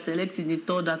one you are selecting is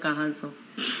tall, dark, and handsome.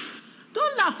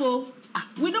 Don't laugh, oh.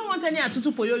 We don't want any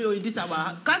atutu poyoyo in this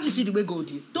hour. Can't you see the way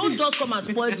gold is? Don't just come and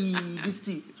spoil this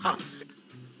thing.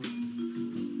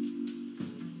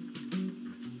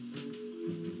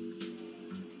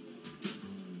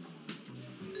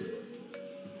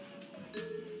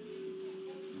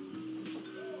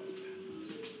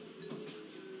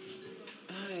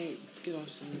 Hi, good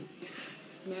afternoon.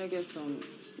 May I get some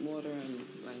water and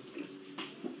lime, please.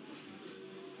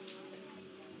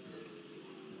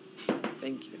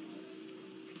 Thank you.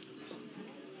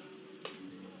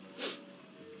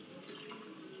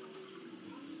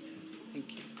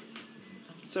 Thank you.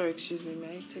 Sorry, excuse me,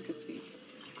 may I take a seat?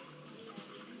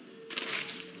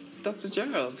 Dr.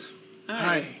 Gerald.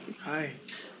 Hi. Hi.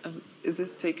 Is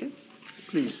this taken?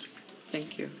 Please.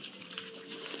 Thank you.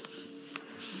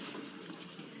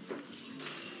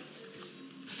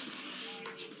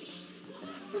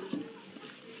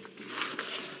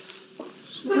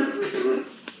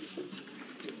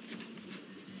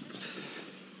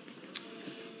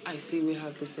 I see we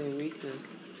have the same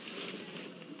weakness.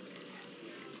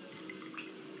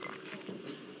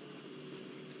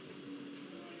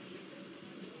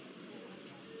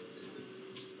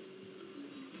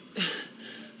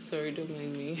 Sorry, don't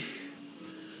mind me.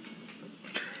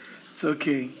 It's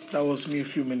okay. That was me a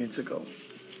few minutes ago.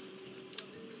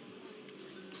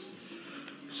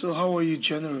 So how are you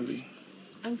generally?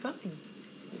 I'm fine.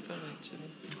 I'm fine, actually.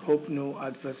 Hope no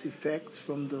adverse effects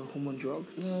from the hormone drug?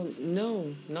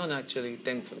 No, none actually,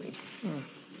 thankfully.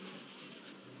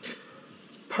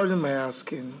 Pardon my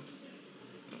asking,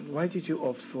 why did you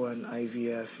opt for an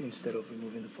IVF instead of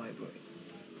removing the fibroid?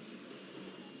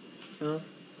 Well,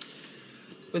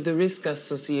 with the risk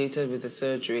associated with the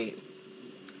surgery,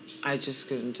 I just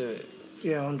couldn't do it.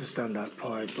 Yeah, I understand that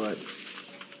part, but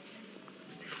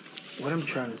what I'm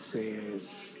trying to say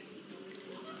is,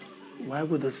 why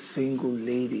would a single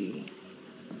lady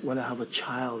want to have a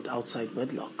child outside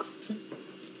wedlock?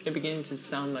 You're beginning to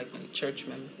sound like my church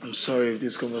member. I'm sorry if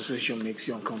this conversation makes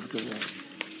you uncomfortable.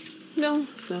 No,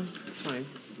 it's fine.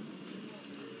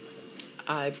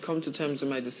 I've come to terms with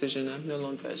my decision. I'm no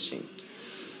longer ashamed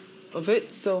of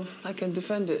it, so I can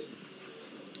defend it.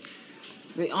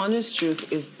 The honest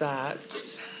truth is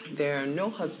that there are no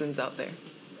husbands out there.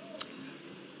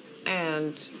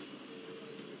 And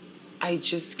I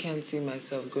just can't see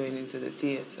myself going into the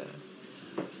theater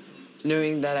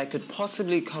knowing that I could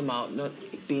possibly come out not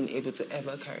being able to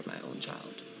ever carry my own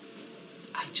child.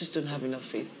 I just don't have enough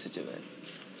faith to do it.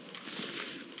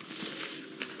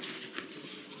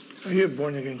 Are you a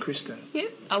born-again Christian? Yeah,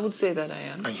 I would say that I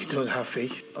am. And you don't have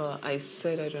faith? I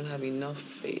said I don't have enough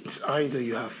faith. It's either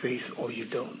you have faith or you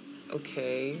don't.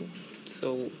 Okay,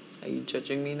 so are you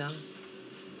judging me now?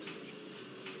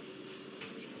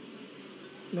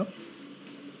 No.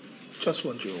 Just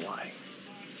wondering why.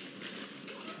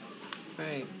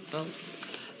 Right. Well,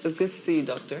 it's good to see you,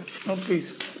 doctor. No,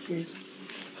 please. It's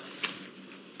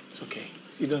okay.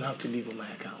 You don't have to leave on my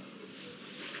account.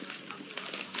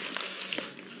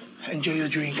 Enjoy your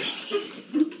drink.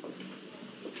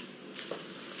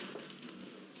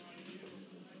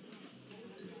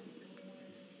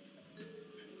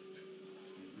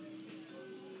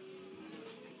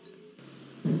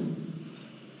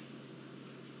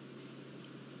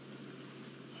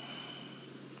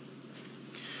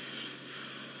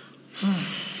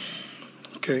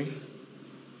 Okay.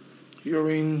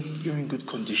 You're in good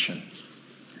condition.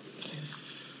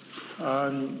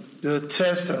 And the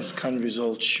test and scan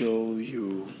results show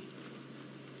you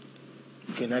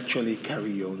can actually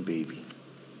carry your own baby.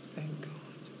 Thank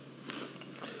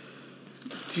God.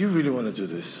 Do you really want to do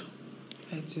this?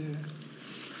 I do.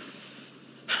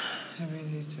 I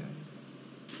really do.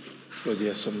 But there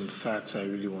are some facts I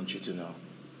really want you to know.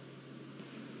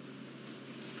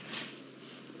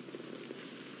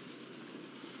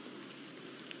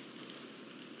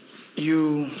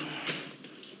 You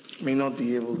may not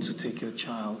be able to take your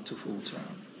child to full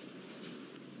term.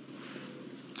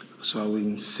 So I will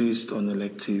insist on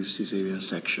elective cesarean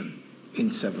section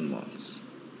in 7 months.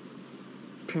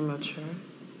 Premature?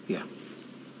 Yeah.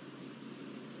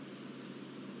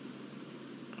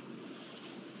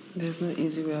 There's no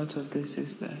easy way out of this,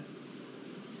 is there?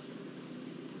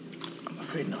 I'm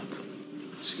afraid not.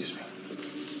 Excuse me.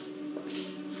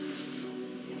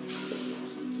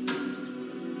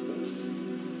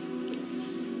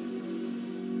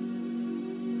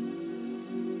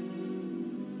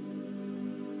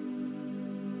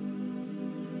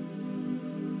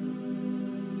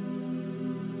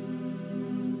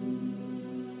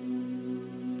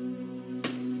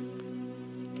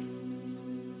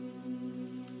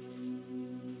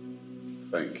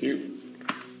 Thank you.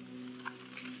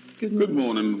 Good morning. Good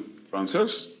morning,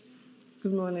 Frances.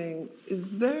 Good morning.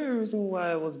 Is there a reason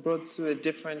why I was brought to a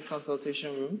different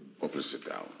consultation room? Oh, please sit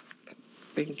down.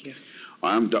 Thank you.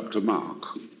 I am Dr. Mark.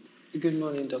 Good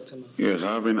morning, Dr. Ma. Yes,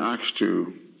 I've been asked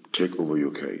to take over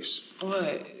your case.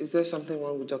 Why? Is there something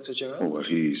wrong with Dr. Gerald? Oh, well,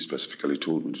 he specifically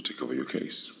told me to take over your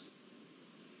case.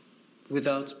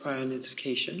 Without prior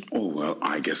notification? Oh, well,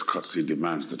 I guess courtesy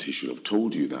demands that he should have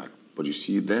told you that. But you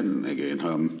see, then again,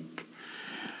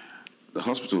 the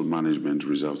hospital management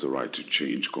reserves the right to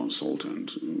change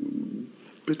consultant,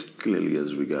 particularly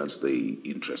as regards the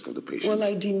interest of the patient. Well,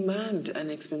 I demand an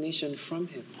explanation from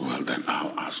him. Well, then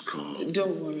I'll ask her.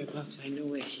 Don't worry about it. I know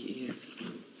where he is.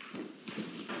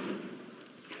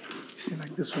 See,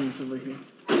 like this one is over here.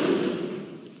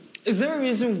 Is there a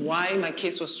reason why my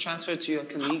case was transferred to your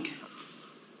colleague?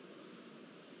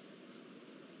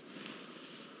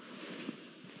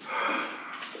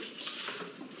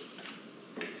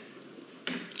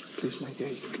 Please, my dear,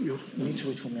 you need to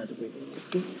wait for me at the window,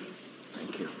 okay?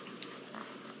 Thank you.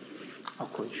 I'll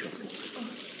call you shortly.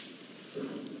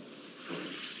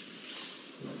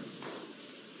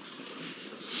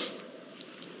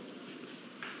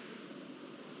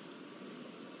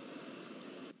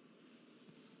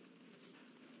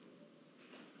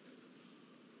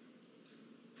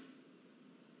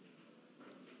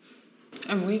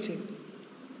 I'm waiting.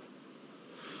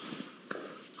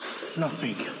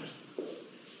 Nothing.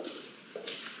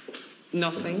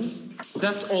 Nothing?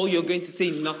 That's all you're going to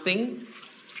say, nothing?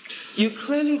 You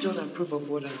clearly don't approve of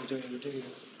what I'm doing, do you?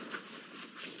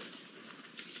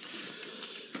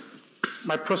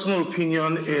 My personal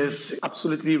opinion is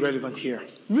absolutely irrelevant here.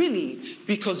 Really?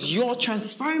 Because you're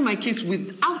transferring my case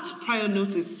without prior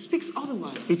notice speaks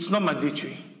otherwise. It's not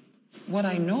mandatory. What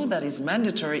I know that is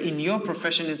mandatory in your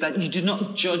profession is that you do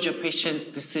not judge a patient's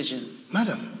decisions.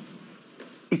 Madam,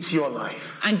 it's your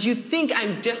life. And you think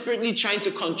I'm desperately trying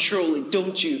to control it,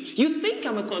 don't you? You think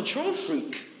I'm a control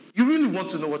freak. You really want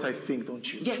to know what I think,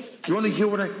 don't you? Yes, You want to hear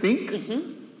what I think?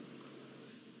 Mm-hmm.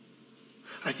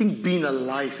 I think being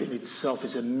alive in itself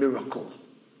is a miracle.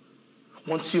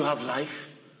 Once you have life,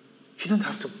 you don't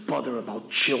have to bother about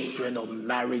children or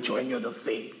marriage or any other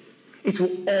thing. It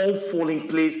will all fall in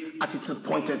place at its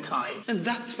appointed time. And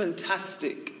that's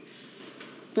fantastic.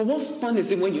 But what fun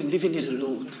is it when you're living it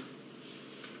alone?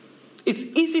 It's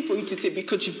easy for you to say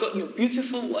because you've got your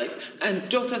beautiful wife and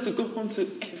daughter to go home to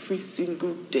every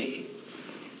single day.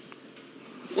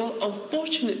 Well,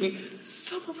 unfortunately,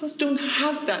 some of us don't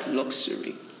have that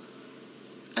luxury.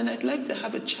 And I'd like to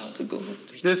have a child to go home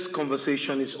to. This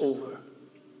conversation is over.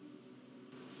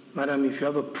 Madam, if you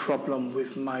have a problem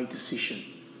with my decision,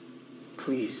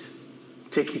 please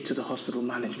take it to the hospital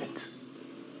management.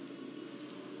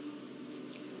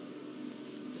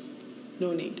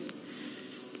 No need.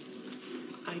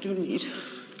 I don't need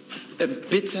a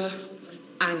bitter,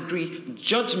 angry,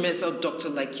 judgmental doctor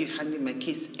like you handling my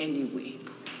case anyway.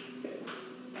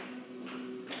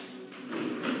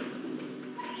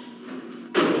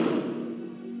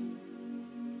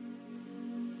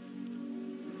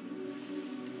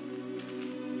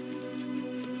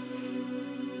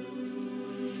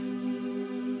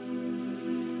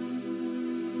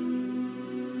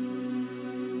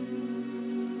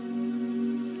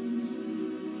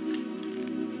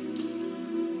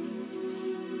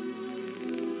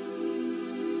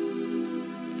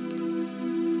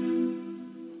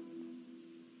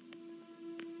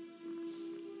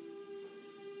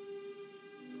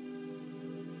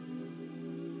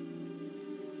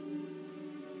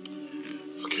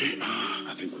 Okay,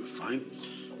 I think we're fine.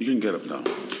 You can get up now.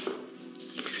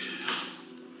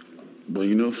 But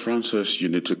you know, Francis, you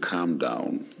need to calm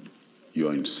down.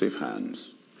 You're in safe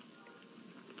hands.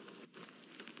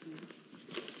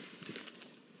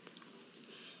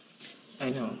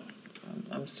 I know.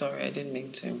 I'm sorry, I didn't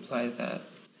mean to imply that.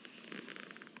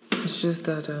 It's just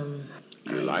that,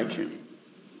 You like him?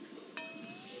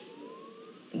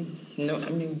 No, I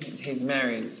mean, he's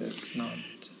married, so it's not...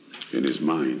 In his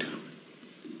mind.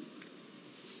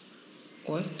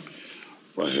 What?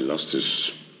 Well, he lost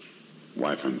his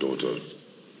wife and daughter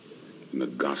in a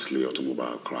ghastly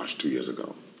automobile crash 2 years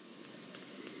ago.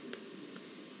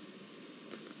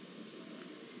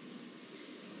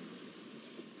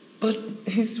 But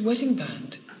his wedding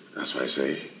band... That's why I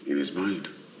say, in his mind.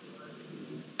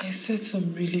 I said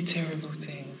some really terrible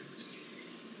things.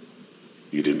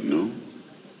 You didn't know?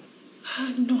 I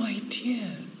had no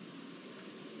idea.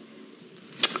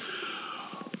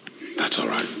 That's all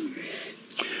right.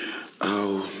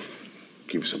 I'll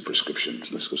give you some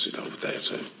prescriptions. Let's go sit over there,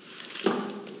 sir.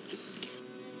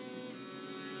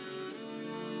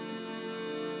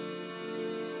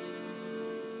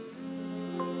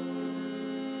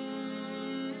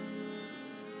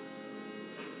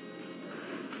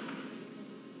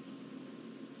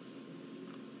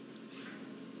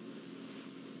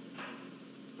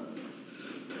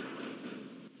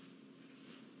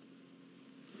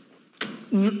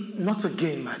 Not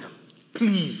again, madam.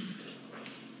 Please.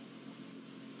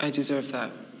 I deserve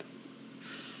that.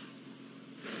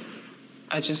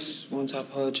 I just want to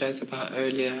apologize about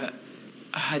earlier.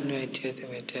 I had no idea they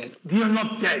were dead. They are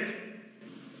not dead.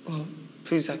 Well,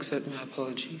 please accept my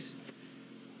apologies.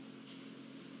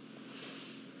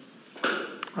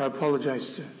 I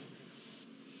apologize too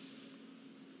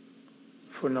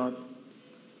for not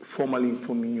formally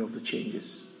informing you of the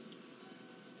changes.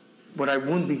 But I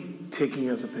won't be taking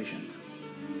you as a patient.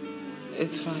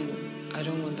 It's fine. I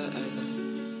don't want that either.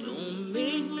 Don't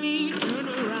make me turn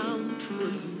around for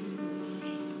you.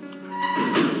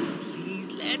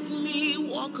 Please let me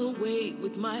walk away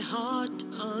with my heart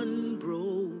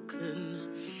unbroken.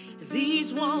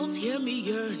 These walls hear me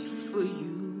yearn for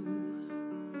you.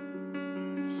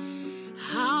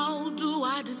 How do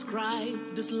I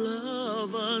describe this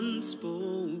love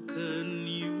unspoken?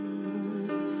 You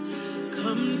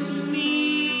come to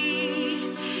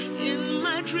me in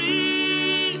my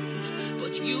dreams,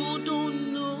 but you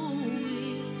don't know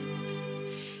it.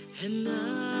 And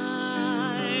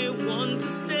I want to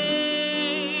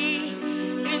stay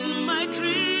in my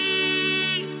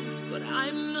dreams, but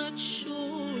I'm not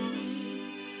sure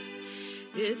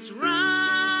if it's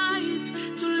right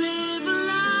to live a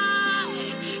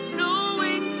lie,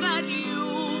 knowing that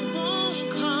you won't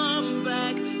come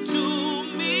back to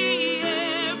me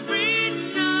every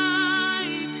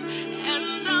night.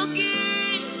 And I'll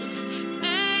give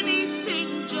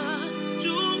anything just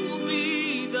to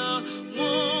be the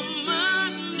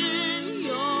woman in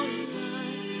your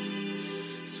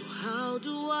life. So how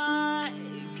do I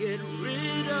get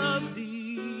rid of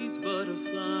these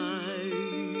butterflies?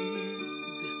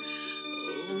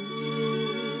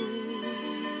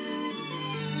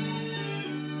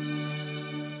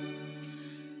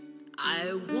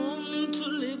 I want to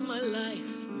live my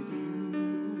life with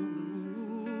you.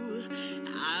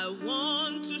 I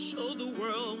want to show the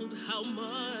world how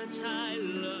much I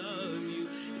love you.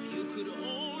 If you could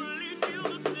only feel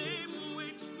the same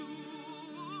way too.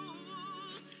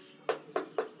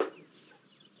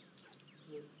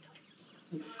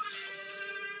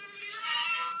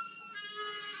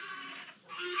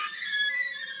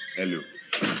 Hello.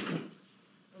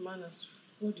 Romanus,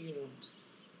 what do you want?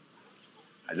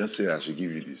 I just said I should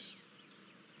give you this.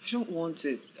 I don't want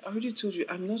it. I already told you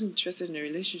I'm not interested in a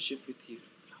relationship with you.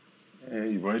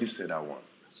 You've already said that one.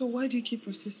 So why do you keep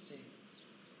persisting?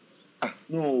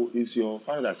 No, it's your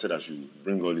father that said I should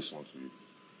bring all this one to you.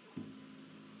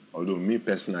 Although me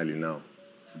personally now,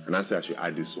 and I said I should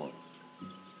add this one.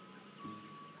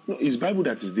 No, it's Bible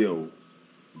that is there. Oh.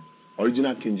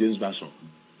 Original King James Version.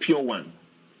 Pure one.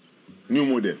 New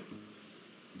model.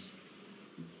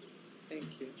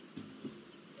 Thank you.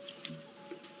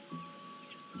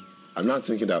 I'm not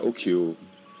thinking that, okay,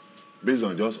 based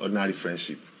on just ordinary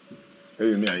friendship,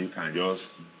 maybe me and you can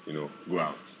just, go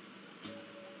out.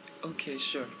 Okay,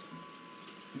 sure.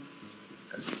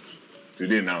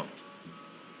 Today now.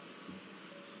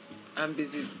 I'm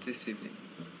busy this evening.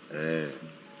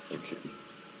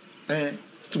 Okay.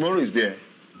 Tomorrow is there.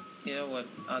 Yeah, what?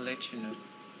 I'll let you know.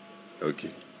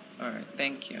 Okay. All right,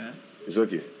 thank you. Huh? It's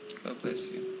okay. God bless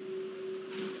you.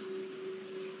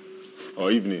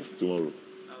 Or evening, tomorrow.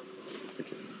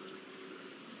 Okay.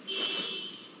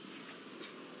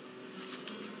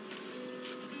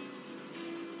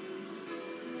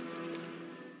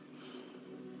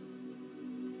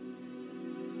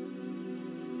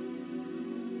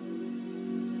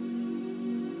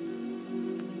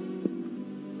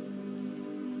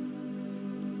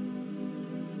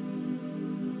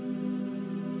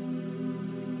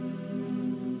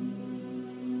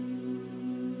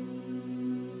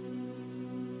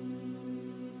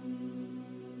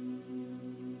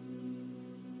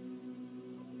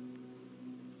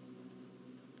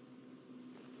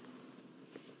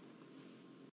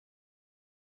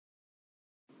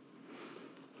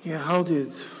 Yeah, how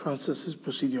did Francis's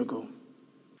procedure go?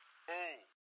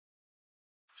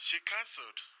 She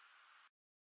cancelled.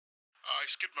 I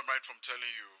skipped my mind from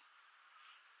telling you.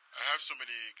 I have so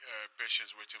many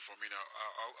patients waiting for me now.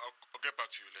 I'll get back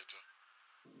to you later.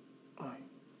 All right.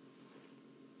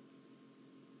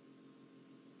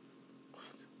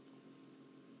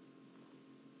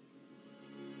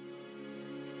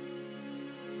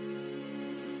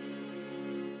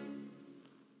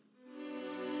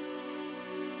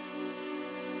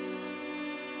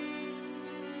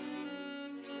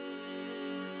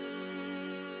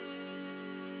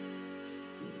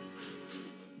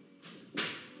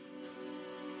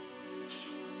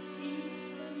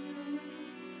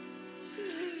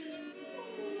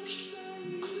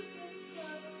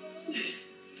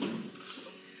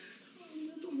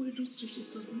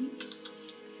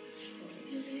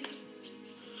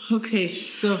 Okay,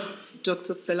 so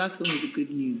Dr. Fela told me the good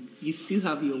news. You still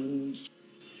have your womb.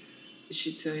 Did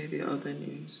she tell you the other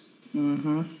news?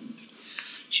 Mm-hmm.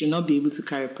 She'll not be able to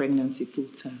carry pregnancy full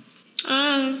time.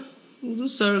 We'll do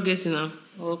surrogacy now.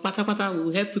 Or pata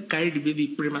will help you carry the baby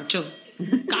premature.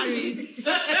 Carry it.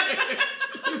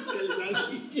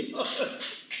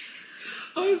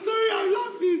 Oh, sorry, I'm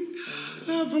laughing.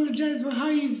 I apologize, but how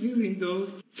are you feeling though?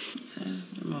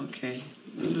 I'm okay.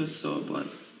 I'm a little sore, but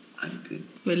I'm good.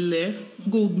 Well,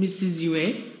 Gold misses you,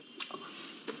 eh?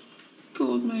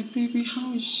 Gold, my baby,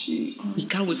 how is she? We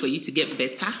can't wait for you to get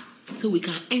better so we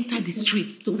can enter the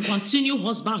streets to continue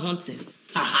husband hunting.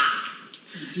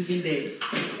 Giving there.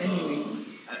 Anyways,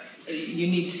 you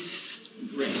need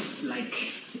rest. Like,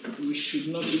 we should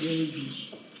not even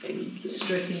be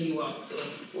stressing you out. So,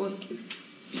 what's this?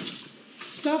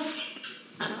 Stuff.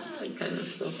 Kind of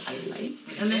stuff I like.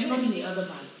 And there's some in the other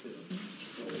bag too.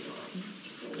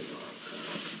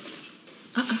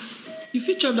 You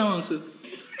fit chop that one, sir.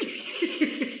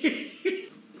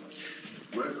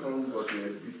 Welcome, but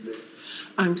please late.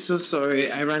 I'm so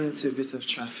sorry. I ran into a bit of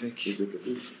traffic. It's okay,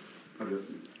 please. Have your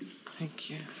seat, please. Thank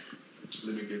you.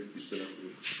 Let me get this set up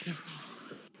for you.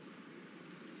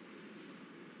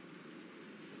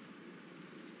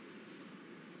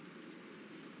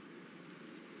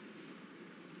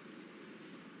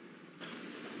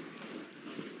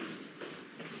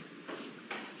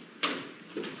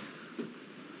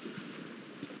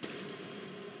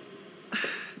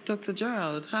 Dr.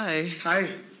 Gerald, hi. Hi.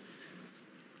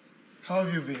 How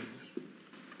have you been?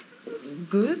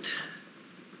 Good.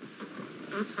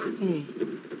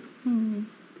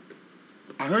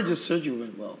 I heard the surgery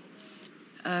went well.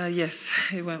 Yes,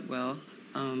 it went well.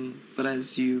 But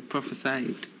as you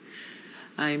prophesied,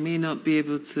 I may not be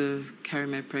able to carry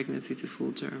my pregnancy to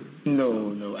full term.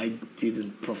 No, I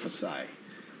didn't prophesy.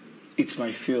 It's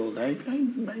my field. I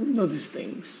know these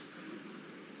things.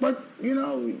 But,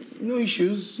 no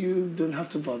issues. You don't have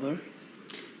to bother.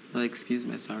 Well, excuse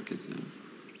my sarcasm.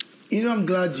 I'm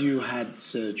glad you had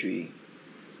surgery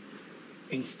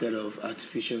instead of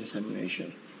artificial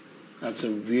insemination. That's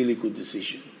a really good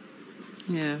decision.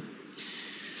 Yeah.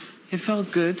 It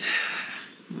felt good.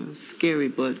 It was scary,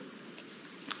 but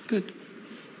good.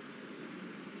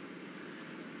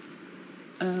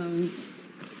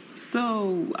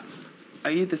 So,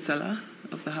 are you the seller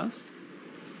of the house?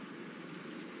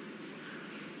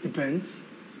 Depends.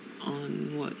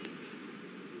 On what?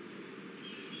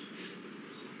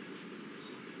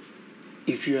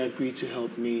 If you agree to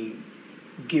help me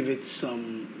give it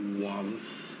some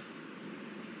warmth,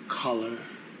 color,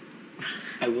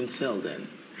 I won't sell then.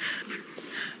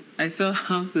 I sell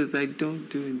houses, I don't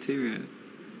do interior.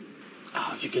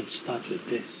 You can start with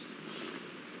this.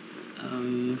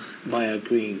 By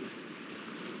agreeing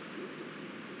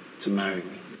to marry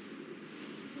me.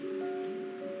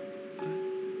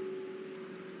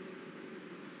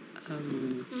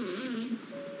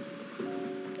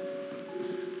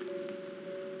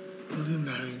 Will you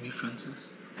marry me,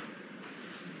 Francis?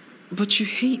 But you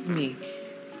hate me.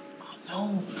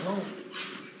 No. No,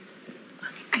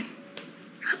 I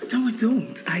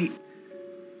don't.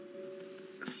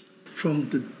 From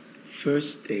the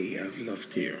first day I've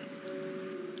loved you.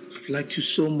 I've liked you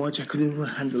so much I couldn't even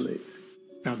handle it.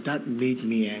 Now that made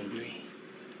me angry.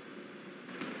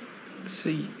 So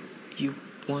you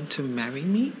want to marry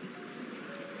me?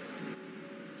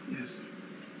 Yes.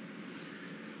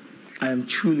 I am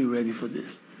truly ready for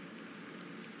this.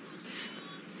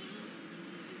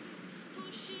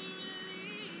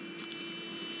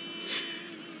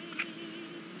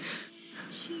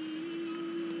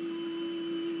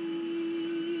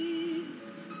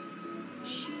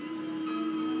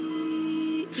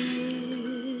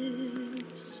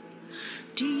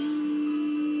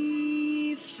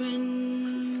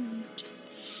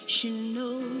 She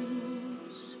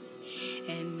knows,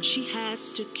 and she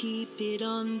has to keep it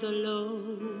on the low.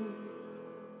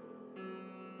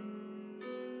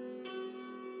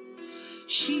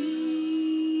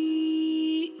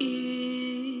 She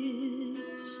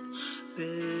is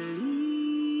belittled.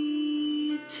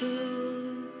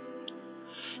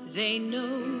 They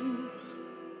know,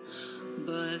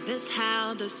 but that's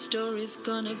how the story's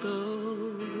gonna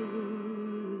go.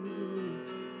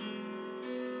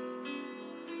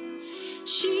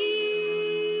 She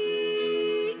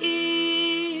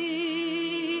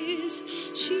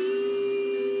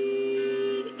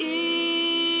is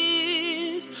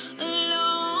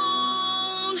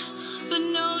alone, but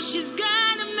no, she's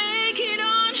gotta make it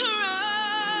on her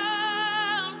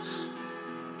own.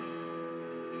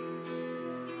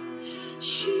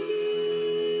 She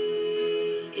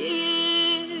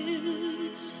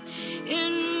is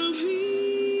in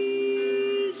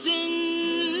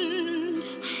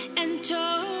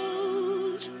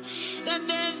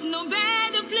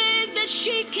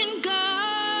she can go.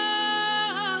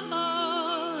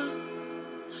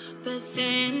 But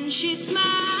then she smiles.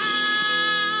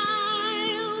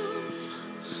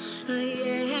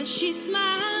 Yeah, she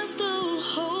smiles the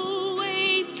whole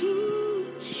way through.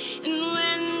 And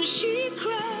when she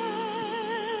cries,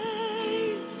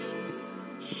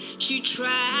 she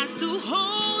tries to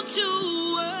hold to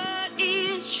what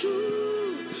is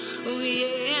true. Oh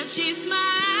yeah, she smiles,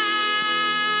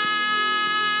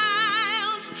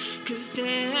 'cause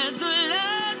there's a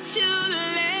lot to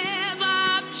live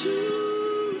up to.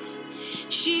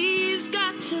 She's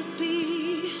got to be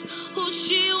who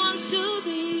she wants to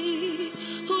be,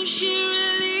 who she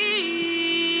really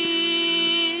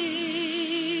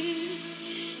is.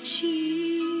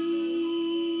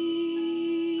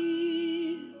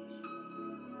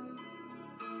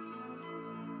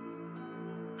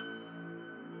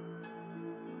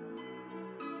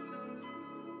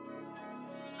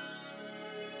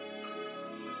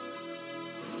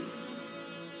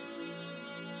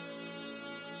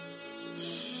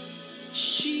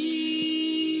 She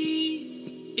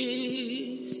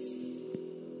is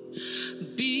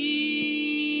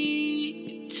beaten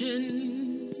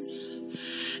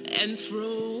and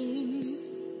thrown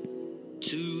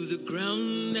to the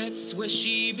ground. That's where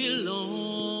she belongs.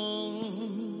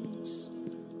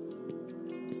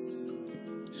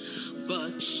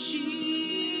 But she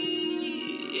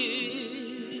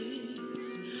is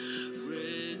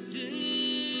resilient.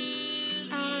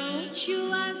 I want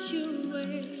you as you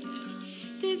were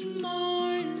this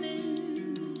morning.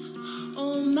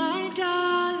 Oh my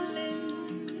darling,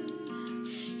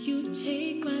 you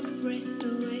take my breath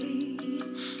away.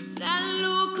 That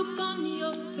look upon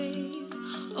your face.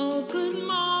 Oh, good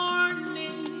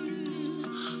morning.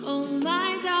 Oh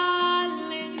my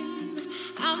darling,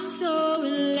 I'm so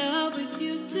in love with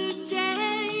you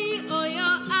today. Oh,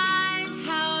 your eyes,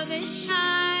 how they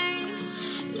shine,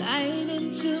 light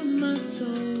into my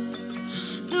soul.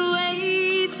 The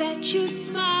way that you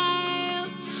smile,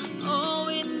 oh,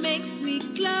 it makes me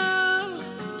glow.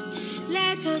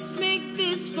 Let us make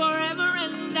this forever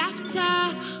and after,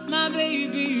 my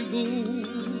baby boo.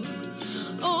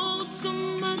 Oh, so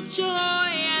much joy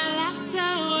and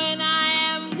laughter when I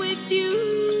am with you.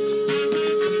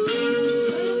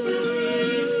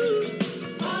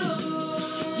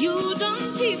 You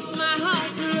don't take my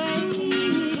heart away.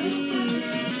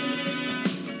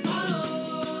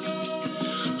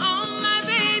 Oh, my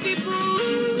baby boo.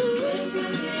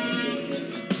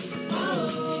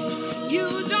 You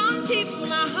don't take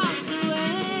my heart away.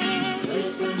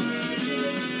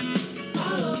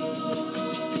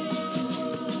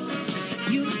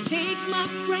 You take my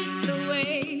breath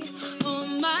away. Oh,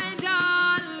 my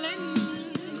darling,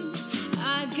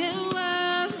 I get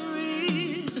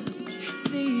worried.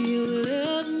 See, you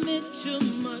love me too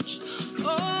much.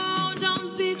 Oh,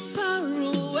 don't be far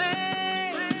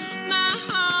away, my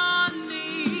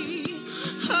honey.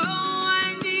 Oh,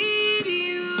 I need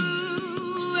you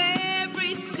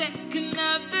every second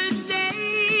of the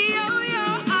day. Oh,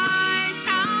 your eyes,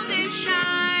 how they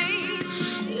shine,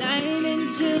 light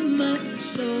into my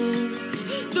soul.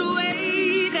 The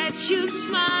way that you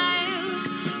smile,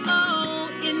 oh,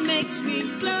 it makes me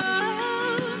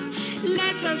glow.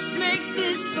 Let us make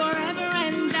this forever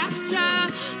and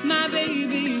after, my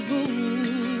baby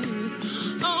boo.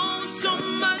 Oh, so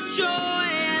much joy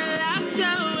and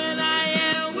laughter when I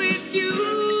am with you.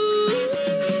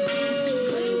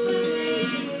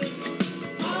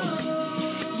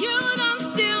 You don't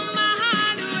steal my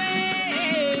heart away.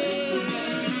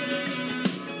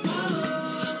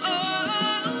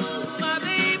 Oh, my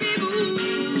baby boo.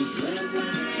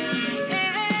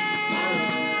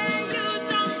 Yeah, you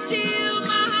don't steal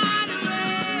my heart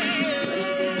away.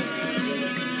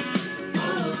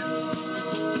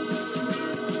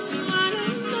 I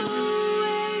don't know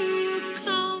where you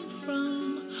come from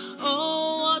or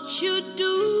what you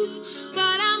do,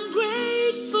 but I'm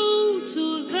grateful to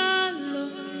the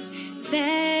Lord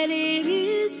that it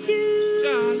is you.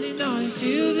 Darling, I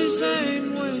feel the same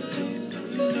way too.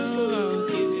 You know I'll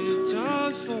give it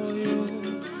all for you.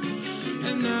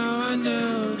 And now I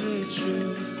know the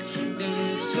truth, that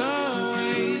it's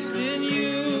always been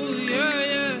you. Yeah,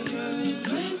 yeah,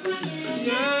 yeah.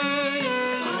 Yeah,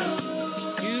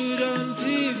 yeah. You don't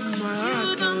leave my heart.